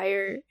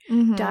entire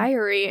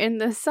diary in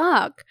the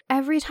sock.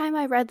 Every time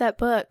I read that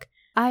book,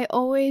 I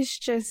always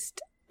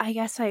just I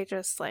guess I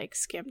just like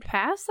skimmed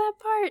past that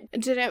part.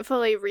 Didn't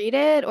fully read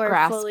it or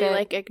fully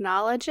like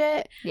acknowledge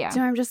it. Yeah.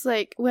 So I'm just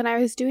like, when I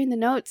was doing the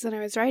notes and I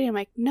was writing, I'm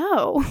like,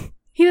 no,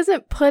 he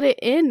doesn't put it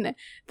in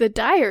the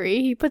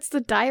diary. He puts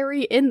the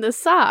diary in the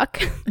sock.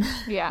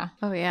 Yeah.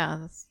 Oh yeah,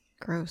 that's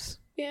gross.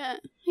 Yeah.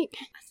 Like,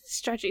 that's a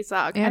stretchy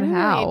sock. And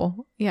how?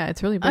 Really, yeah,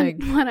 it's really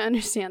big. I want to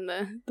understand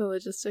the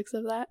logistics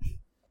of that.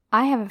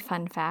 I have a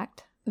fun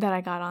fact that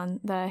I got on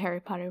the Harry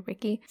Potter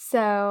wiki.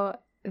 So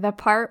the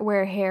part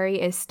where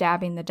Harry is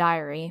stabbing the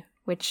diary,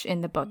 which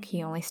in the book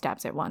he only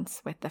stabs it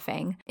once with the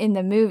fang. In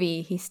the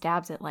movie, he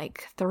stabs it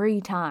like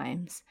 3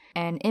 times.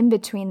 And in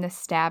between the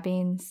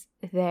stabbings,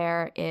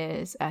 there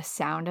is a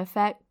sound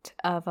effect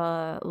of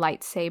a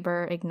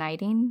lightsaber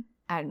igniting.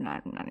 I'm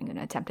not even going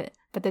to attempt it.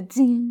 But the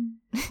ding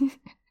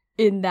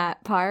in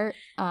that part,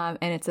 and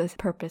it's a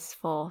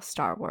purposeful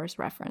Star Wars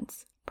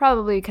reference.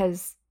 Probably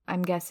because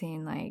I'm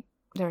guessing like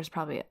there's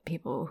probably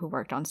people who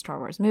worked on Star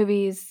Wars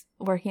movies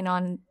working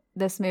on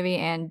this movie,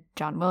 and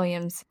John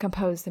Williams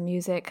composed the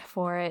music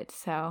for it.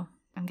 So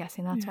I'm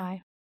guessing that's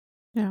why.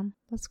 Yeah,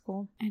 that's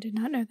cool. I did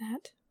not know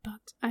that,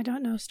 but I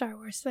don't know Star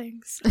Wars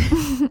things.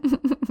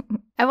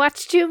 I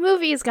watched 2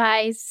 movies,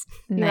 guys.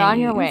 You're on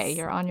your way.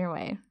 You're on your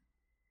way.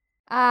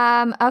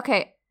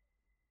 Okay.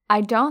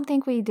 I don't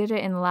think we did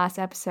it in the last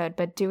episode,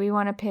 but do we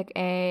want to pick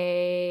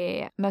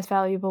a most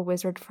valuable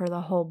wizard for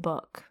the whole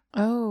book?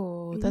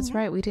 Oh, that's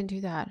right. We didn't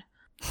do that.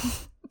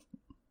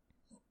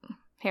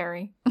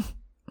 Harry.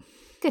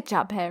 Good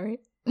job, Harry.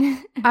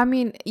 I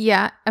mean,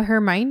 yeah,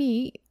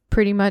 Hermione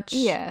pretty much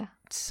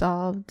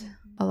solved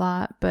a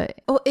lot,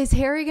 but is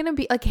Harry gonna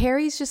be like,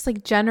 Harry's just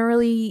like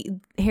generally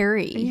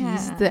Harry. Yeah.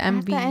 He's the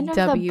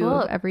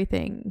MVW of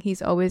everything.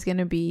 He's always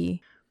gonna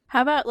be.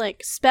 How about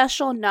like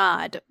special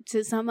nod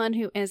to someone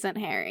who isn't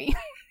Harry?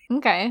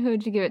 Okay,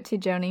 who'd you give it to,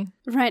 Joni?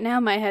 Right now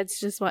my head's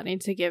just wanting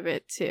to give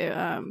it to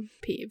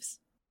Peeves.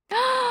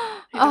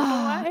 I don't know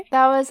why.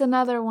 That was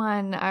another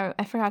one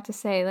I forgot to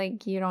say.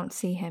 Like, you don't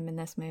see him in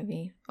this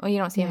movie. Well, you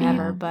don't see him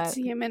ever, but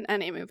see him in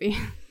any movie.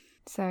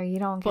 So you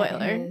don't get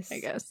spoiler, his... I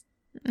guess.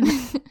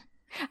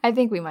 I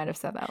think we might have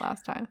said that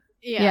last time.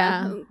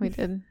 Yeah, we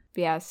did.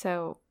 Yeah,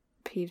 so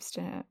Peeves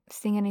didn't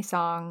sing any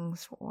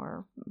songs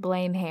or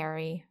blame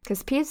Harry,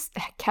 because Peeves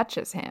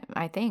catches him,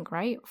 I think,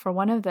 right? For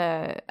one of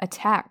the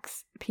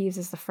attacks, Peeves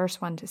is the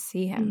first one to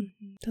see him.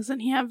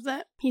 Doesn't he have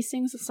that? He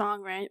sings a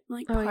song, right?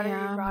 Like Potter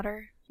You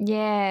Rotter.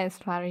 Yes,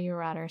 Potter You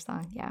Rotter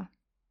song, yeah.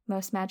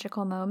 Most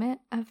magical moment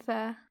of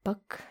the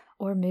book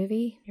or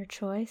movie, your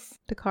choice?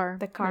 The car.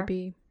 The car.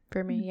 Maybe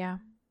for me, yeah.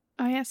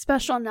 Oh yeah,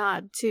 special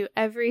nod to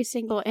every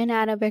single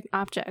inanimate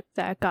object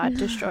that got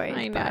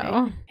destroyed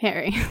by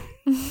Harry.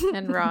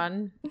 And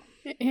Ron.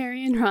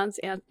 Harry and Ron's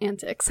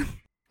antics.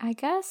 I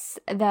guess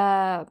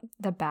the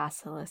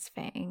basilisk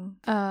fang.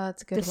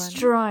 That's a good one.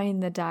 Destroying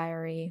the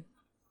diary.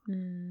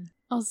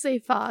 I'll say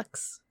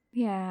Fox.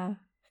 Yeah.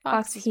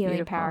 Fox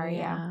healing power,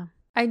 yeah.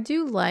 I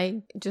do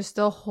like just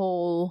the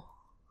whole,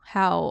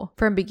 how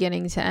from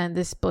beginning to end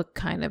this book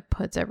kind of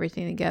puts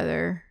everything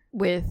together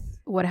with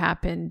what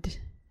happened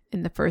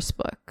in the first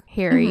book.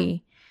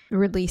 Harry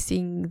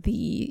releasing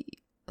the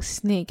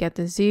snake at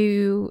the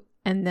zoo,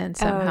 and then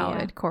somehow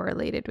it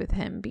correlated with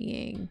him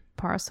being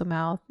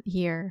Parselmouth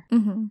here.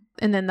 And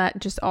then that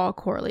just all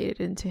correlated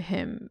into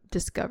him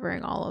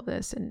discovering all of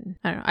this. And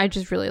I don't know, I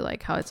just really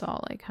like how it's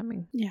all like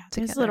coming together.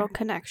 There's little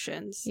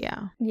connections.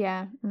 Yeah,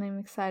 and I'm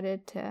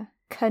excited to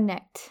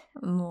connect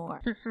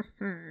more.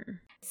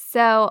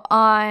 So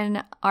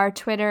on our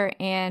Twitter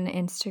and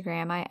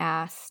Instagram, I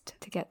asked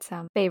to get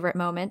some favorite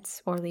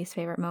moments or least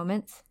favorite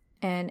moments.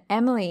 And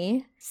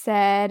Emily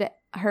said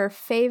her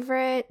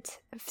favorite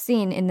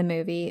scene in the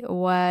movie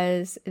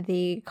was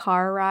the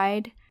car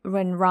ride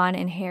when Ron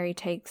and Harry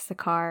takes the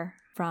car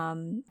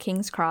from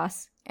King's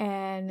Cross.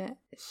 And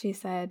she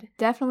said,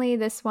 definitely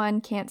this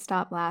one, can't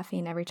stop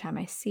laughing every time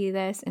I see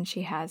this. And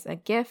she has a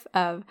gif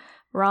of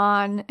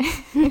Ron.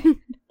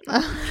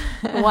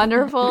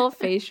 Wonderful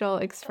facial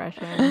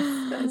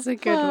expressions. That's a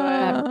good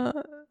one.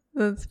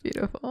 That's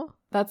beautiful.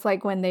 That's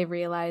like when they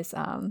realize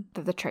that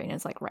the train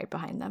is like right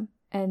behind them.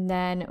 And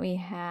then we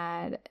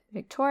had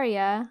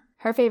Victoria.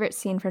 Her favorite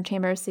scene from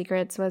Chamber of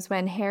Secrets was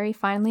when Harry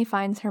finally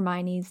finds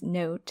Hermione's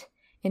note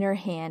in her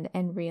hand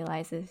and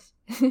realizes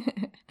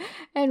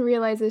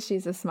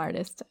she's the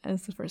smartest.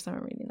 It's the first time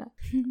I'm reading that.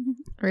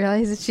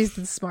 Realizes she's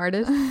the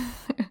smartest.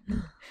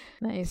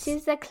 Nice.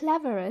 She's the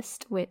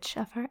cleverest witch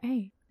of her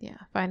age. Yeah,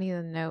 finding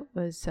the note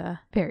was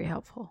very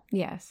helpful.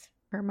 Yes.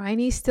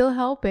 Hermione's still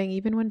helping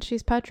even when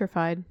she's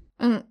petrified.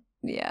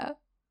 Yeah.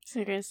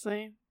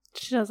 Seriously.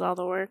 She does all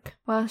the work.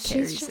 Well,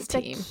 she's just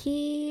a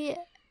key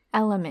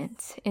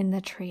element in the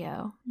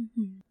trio.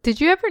 Did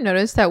you ever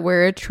notice that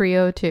we're a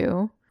trio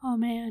too? Oh,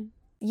 man.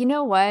 You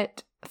know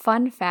what?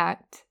 Fun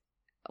fact.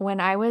 When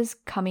I was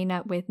coming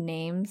up with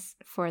names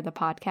for the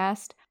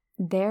podcast,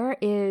 there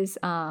was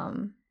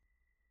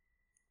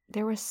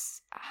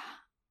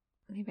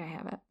maybe I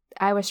have it.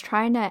 I was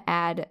trying to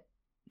add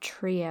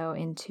trio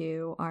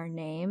into our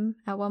name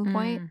at one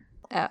point.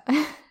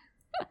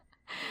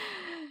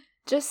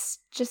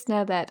 just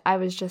know that I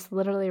was just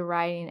literally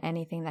writing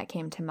anything that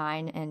came to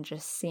mind and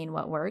just seeing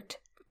what worked.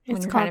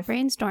 It's called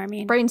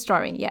brainstorming.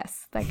 Brainstorming,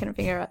 yes. I couldn't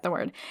figure out the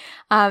word.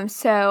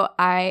 So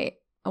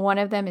one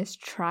of them is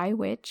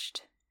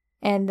Tri-Witched.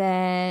 And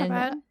then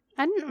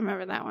I didn't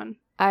remember that one.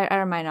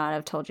 I might not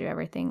have told you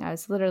everything. I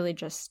was literally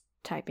just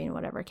typing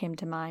whatever came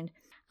to mind.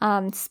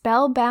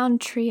 Spellbound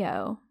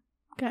Trio.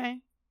 Okay.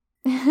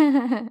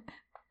 The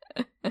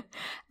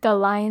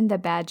Lion, the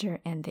Badger,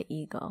 and the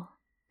Eagle.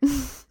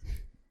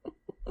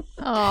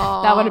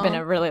 Oh, that would have been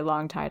a really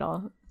long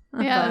title.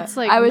 Yeah, that's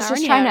like I was Narnia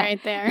just trying to,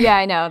 right there. Yeah,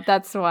 I know.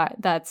 That's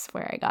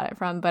where I got it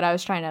from. But I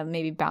was trying to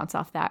maybe bounce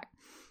off that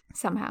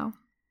somehow.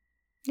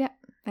 Yep.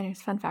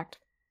 Anyways, fun fact.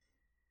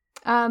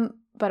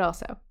 But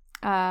also,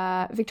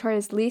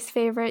 Victoria's least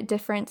favorite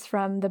difference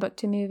from the book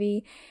to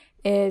movie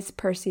is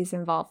Percy's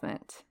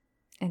involvement,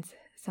 and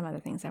some other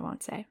things I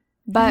won't say.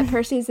 But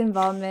Percy's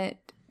involvement,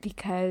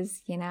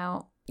 because you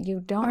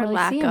don't really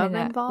see him in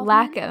that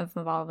lack of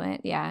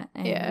involvement. Yeah,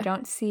 and you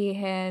don't see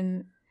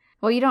him.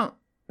 Well, you don't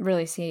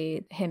really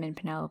see him and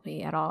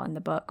Penelope at all in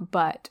the book,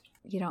 but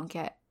you don't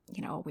get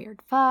a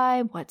weird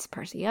vibe. What's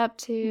Percy up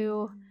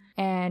to?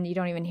 And you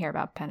don't even hear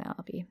about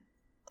Penelope.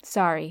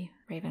 Sorry,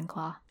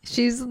 Ravenclaw.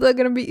 She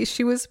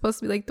was supposed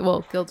to be like,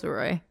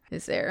 Gilderoy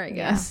is there, I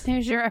guess.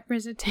 There's your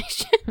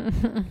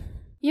representation.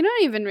 You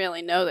don't even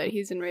really know that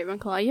he's in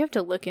Ravenclaw. You have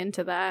to look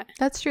into that.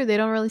 That's true. They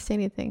don't really say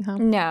anything, huh?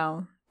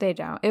 No, they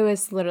don't. It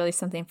was literally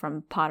something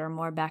from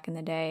Pottermore back in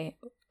the day,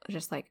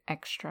 just like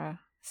extra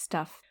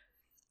stuff.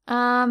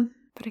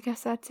 But I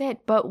guess that's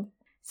it. But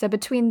so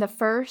between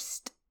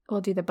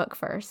we'll do the book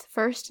first.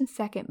 First and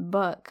second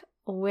book,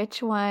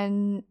 which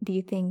one do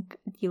you think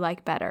you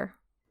like better?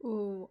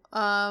 Ooh,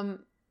 I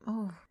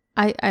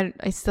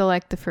still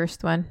like the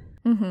first one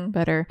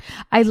better.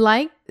 I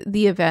like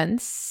the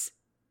events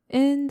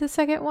in the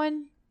second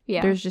one.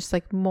 Yeah, there's just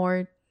like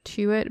more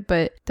to it,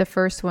 but the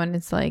first one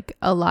is like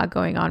a lot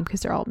going on because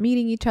they're all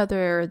meeting each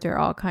other. They're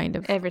all kind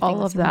of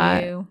all of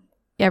that. New.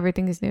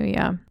 Everything is new.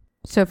 Yeah.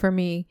 So for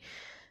me,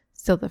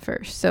 still the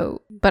first.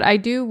 So, but I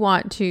do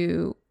want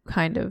to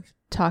kind of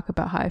talk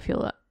about how I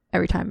feel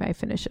every time I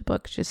finish a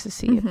book, just to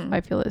see if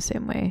I feel the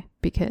same way,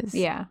 because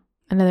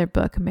another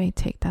book may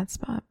take that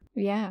spot.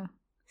 Yeah.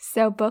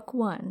 So book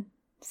one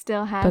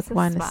still has a spot. Book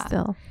one is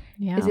still.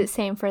 Yeah. Is it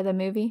same for the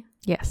movie?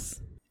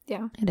 Yes.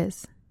 Yeah. It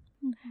is.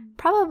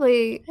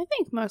 Probably. I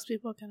think most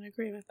people can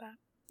agree with that.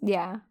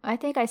 Yeah. I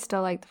think I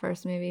still like the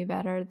first movie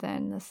better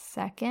than the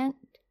second.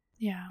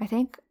 Yeah. I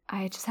think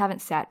I just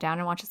haven't sat down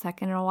and watched the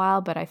second in a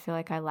while, but I feel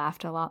like I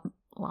laughed a lot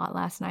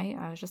last night.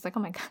 I was just like,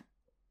 oh my God,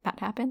 that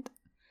happened.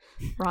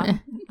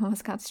 Ron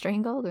almost got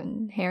strangled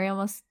and Harry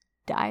almost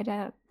died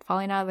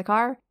falling out of the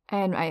car.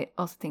 And I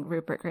also think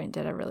Rupert Grint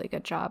did a really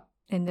good job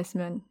in this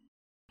one.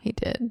 He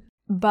did.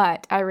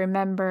 But I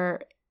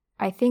remember,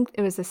 I think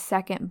it was the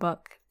second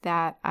book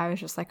that I was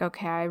just like,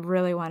 okay, I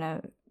really want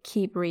to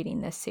keep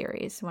reading this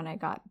series when I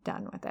got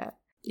done with it.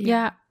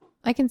 Yeah,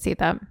 I can see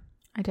that.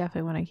 I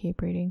definitely want to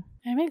keep reading.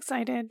 I'm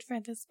excited for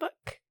this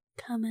book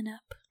coming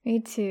up. Me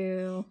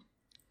too.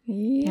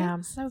 Yeah.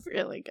 It's a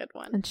really good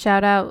one. And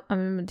I'm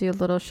going to do a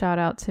little shout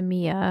out to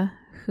Mia,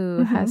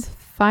 who has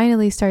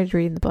finally started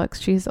reading the books.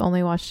 She's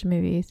only watched the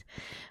movies.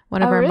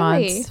 One of our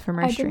mods from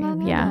our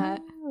stream. Yeah.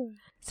 That.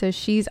 So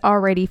she's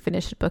already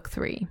finished book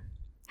 3.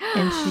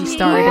 And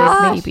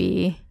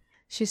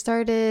she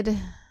started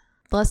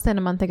less than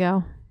a month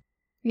ago.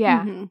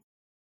 Yeah. You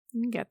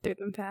can get through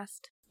them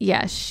fast.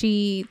 Yeah,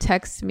 she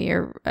texted me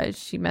or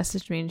she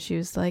messaged me and she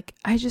was like,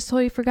 I just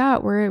totally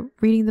forgot we're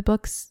reading the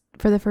books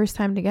for the first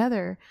time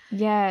together.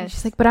 Yes. And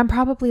she's like, but I'm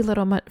probably a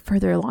little much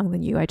further along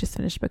than you. I just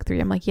finished book 3.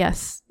 I'm like,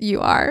 yes, you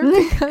are,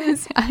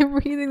 because I'm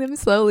reading them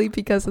slowly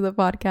because of the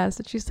podcast.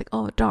 And she's like,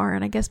 oh,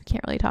 darn, I guess we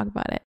can't really talk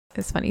about it.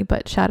 It's funny,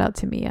 but shout out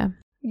to Mia.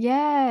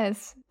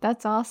 Yes,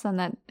 that's awesome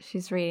that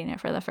she's reading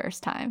it for the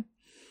first time.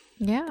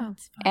 Yeah.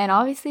 And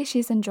obviously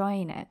she's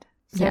enjoying it.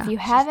 So if you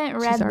haven't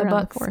read the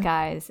books,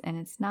 guys, and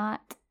it's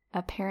not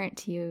apparent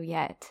to you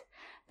yet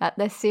that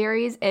this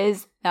series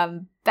is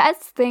the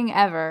best thing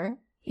ever,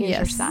 here's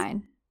your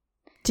sign.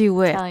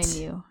 Do it. Telling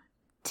you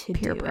to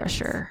peer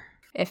pressure.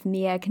 If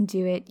Mia can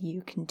do it,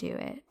 you can do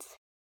it.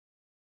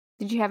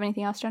 Did you have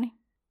anything else, Johnny?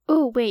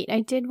 Oh, wait,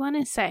 I did want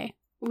to say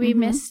we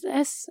missed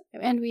this,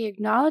 and we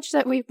acknowledge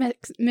that we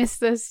missed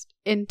this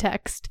in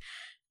text,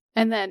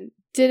 and then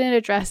didn't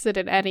address it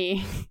in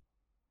any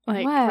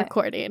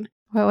recording.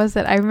 What was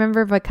it? I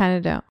remember, but kind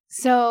of don't.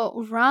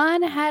 So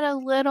Ron had a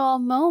little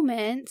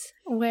moment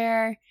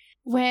where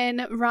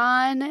when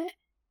Ron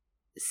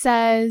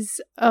says,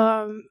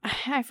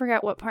 I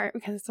forgot what part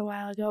because it's a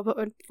while ago, but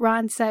when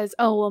Ron says,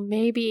 oh, well,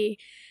 maybe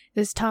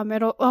this Tom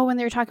Riddle, when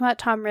they were talking about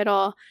Tom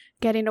Riddle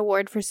getting an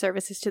award for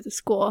services to the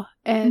school,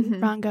 and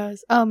Ron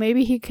goes, oh,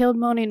 maybe he killed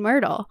Moaning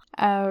Myrtle.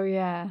 Oh,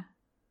 yeah.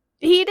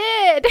 He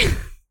did!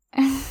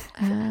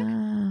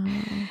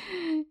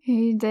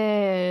 He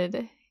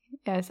did.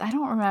 Yes, I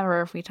don't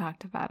remember if we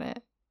talked about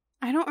it.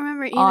 I don't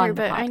remember either,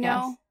 but I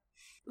know.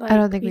 I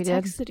don't think we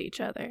did. Texted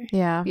each other.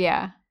 Yeah.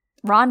 Yeah.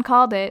 Ron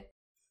called it.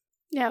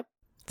 Yep.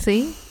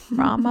 See?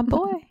 Ron, my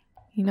boy.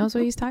 He knows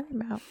what he's talking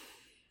about.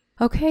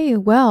 Okay,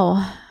 well,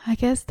 I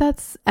guess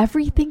that's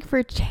everything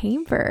for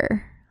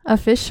Chamber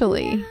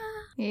officially.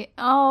 Yeah.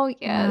 Oh,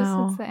 yes,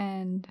 Wow. it's the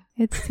end.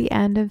 It's the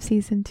end of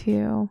season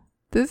 2.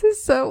 This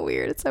is so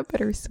weird. It's so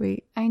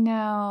bittersweet. I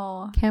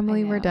know. Can't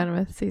believe I we're know. done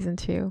with season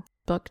 2,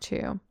 book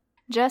 2.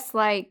 Just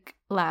like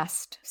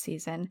last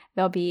season,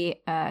 there'll be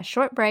a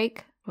short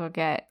break. We'll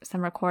get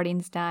some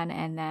recordings done,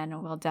 and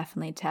then we'll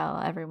definitely tell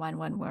everyone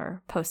when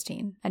we're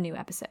posting a new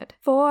episode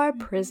for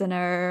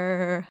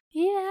Prisoner.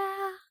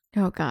 Yeah.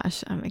 Oh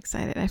gosh, I'm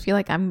excited. I feel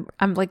like I'm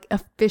like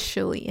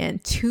officially in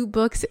 2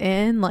 books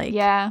in. Like,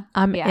 Yeah.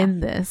 I'm yeah. in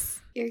this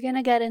You're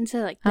gonna get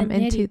into like the I'm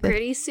into the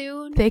nitty-gritty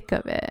soon. thick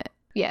of it.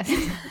 Yes.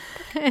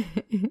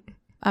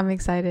 I'm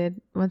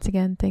excited. Once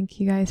again, thank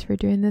you guys for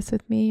doing this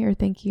with me, or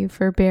thank you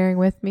for bearing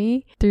with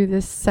me through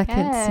this second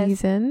Yes.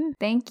 season.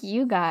 Thank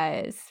you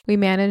guys. We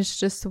managed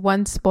just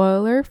one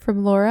spoiler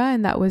from Laura,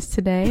 and that was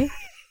today.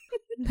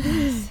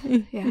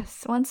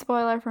 Yes. One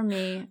spoiler from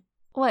me.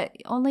 What?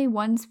 Only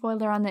one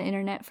spoiler on the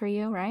internet for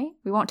you, right?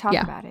 We won't talk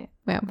Yeah. about it.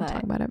 Yeah, we'll But-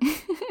 talk about it.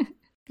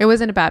 It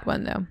wasn't a bad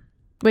one, though.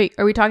 Wait,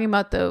 are we talking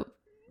about the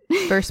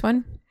first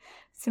one?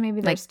 So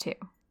maybe there's 2.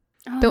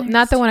 Oh, Not the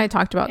there's one I two.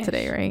 talked about Ish.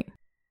 today, right?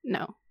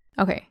 No.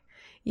 Okay.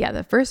 Yeah,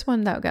 the first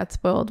one that got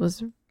spoiled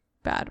was a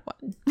bad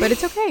one. But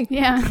it's okay.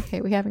 Yeah.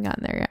 Okay, we haven't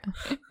gotten there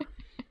yet.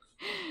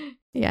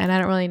 Yeah, and I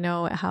don't really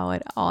know how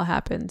it all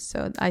happened,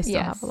 so I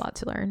still have Yes. a lot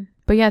to learn.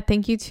 But yeah,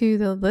 thank you to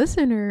the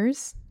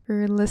listeners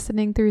for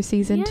listening through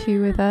season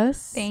 2 with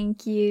us.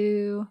 Thank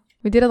you.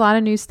 We did a lot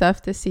of new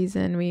stuff this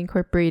season. We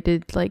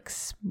incorporated like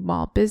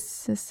small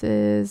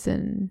businesses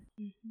and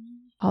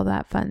all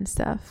that fun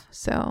stuff.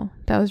 So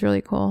that was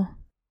really cool.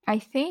 I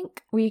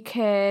think we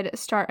could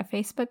start a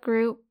Facebook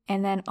group,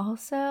 and then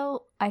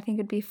also I think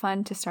it'd be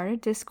fun to start a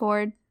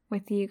Discord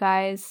with you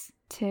guys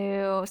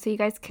too, so you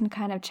guys can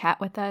kind of chat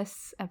with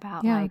us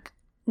about Yeah. like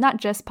not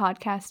just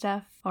podcast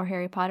stuff or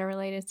Harry Potter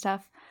related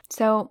stuff.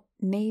 So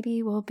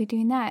maybe we'll be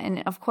doing that,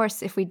 and of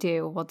course if we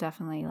do, we'll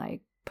definitely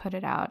like put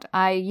it out.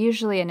 I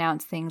usually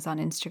announce things on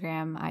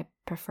Instagram. I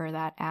prefer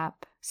that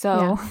app,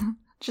 so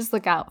just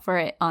look out for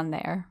it on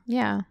there.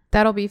 Yeah,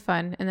 that'll be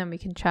fun. And then we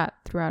can chat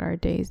throughout our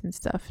days and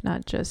stuff,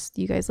 not just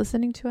you guys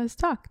listening to us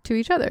talk to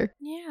each other.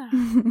 Yeah.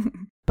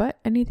 But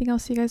anything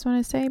else you guys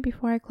want to say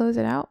before I close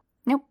it out?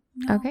 Nope.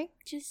 No, Okay.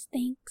 Just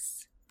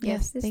thanks.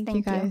 Yes, thank you thank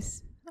you.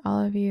 guys,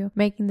 all of you,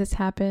 making this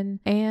happen.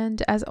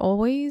 And as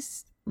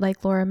always,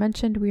 like Laura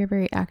mentioned, we are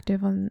very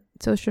active on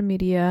social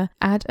media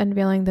at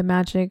Unveiling the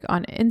Magic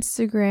on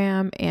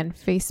Instagram and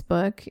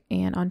Facebook,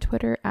 and on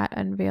Twitter at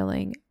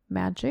Unveiling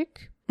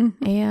Magic.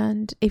 Mhm.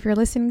 And if you're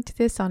listening to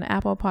this on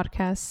Apple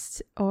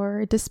Podcasts,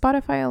 or does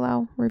Spotify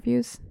allow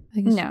reviews? I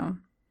think it's- No,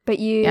 but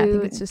you. Yeah, I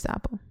think it's just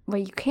Apple.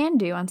 What you can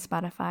do on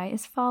Spotify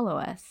is follow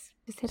us.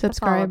 Just hit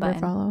Subscribe the or follow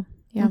button. follow.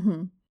 Yeah.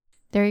 Mhm.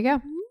 There you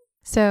go.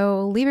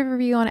 So leave a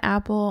review on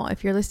Apple.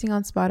 If you're listening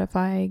on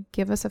Spotify,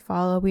 give us a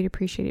follow. We'd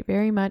appreciate it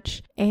very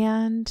much.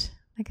 And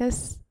I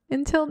guess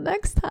until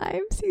next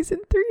time, season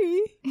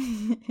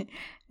 3.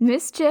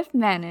 Mischief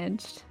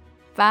managed.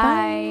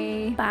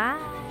 Bye. Bye.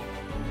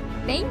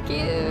 Thank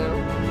you.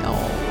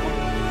 Oh.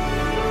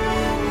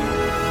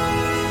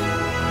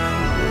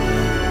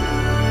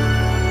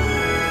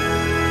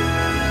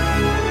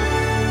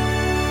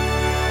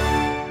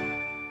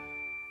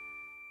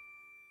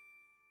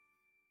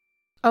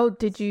 Oh,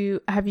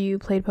 have you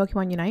played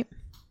Pokemon Unite?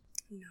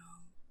 No.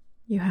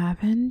 You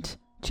haven't?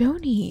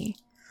 Joni,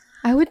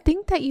 I would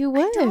think that you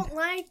would. I don't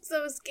like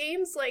those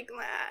games like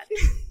that.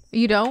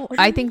 You don't? What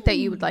do you I think that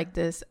you would mean? like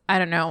this. I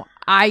don't know.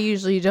 I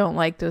usually don't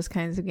like those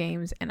kinds of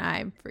games, and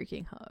I'm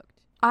freaking hooked.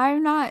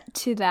 I'm not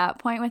to that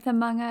point with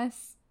Among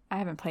Us. I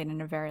haven't played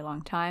in a very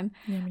long time.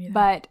 Yeah, me neither.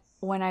 But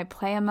when I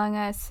play Among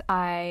Us,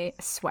 I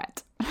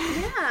sweat.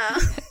 Yeah.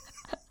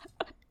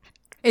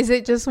 Is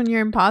it just when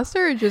you're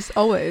imposter or just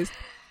always?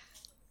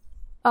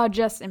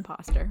 Just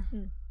imposter.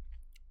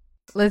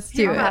 Let's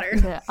do Harry it. Potter.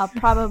 So I'll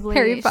probably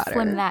Harry Potter.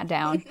 slim that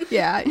down.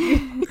 Yeah,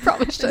 you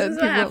probably This should. is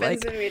what People happens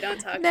like, when we don't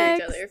talk next.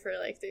 to each other for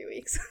like 3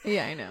 weeks.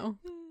 yeah, I know.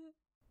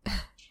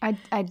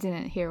 I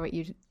didn't hear what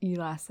you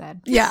last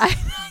said. Yeah,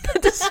 I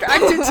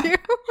distracted you.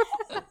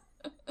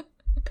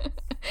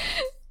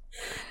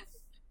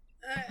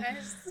 I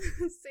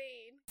was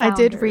saying. I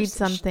did Founders read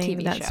something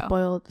TV that show.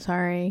 spoiled.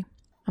 Sorry.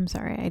 I'm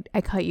sorry.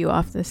 I cut you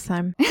off this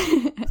time.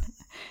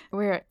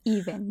 We're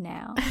even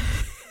now.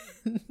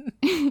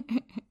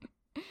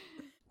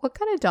 What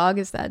kind of dog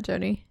is that,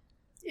 Joni?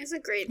 It's a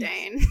Great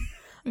Dane.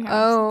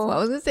 Oh, I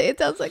was going to say it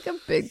sounds like a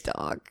big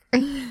dog.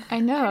 I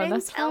know. Her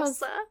name's That's what I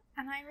was- Elsa,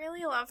 and I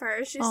really love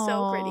her. She's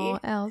so pretty.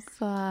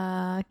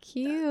 Elsa.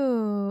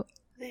 Cute.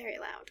 Very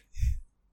loud.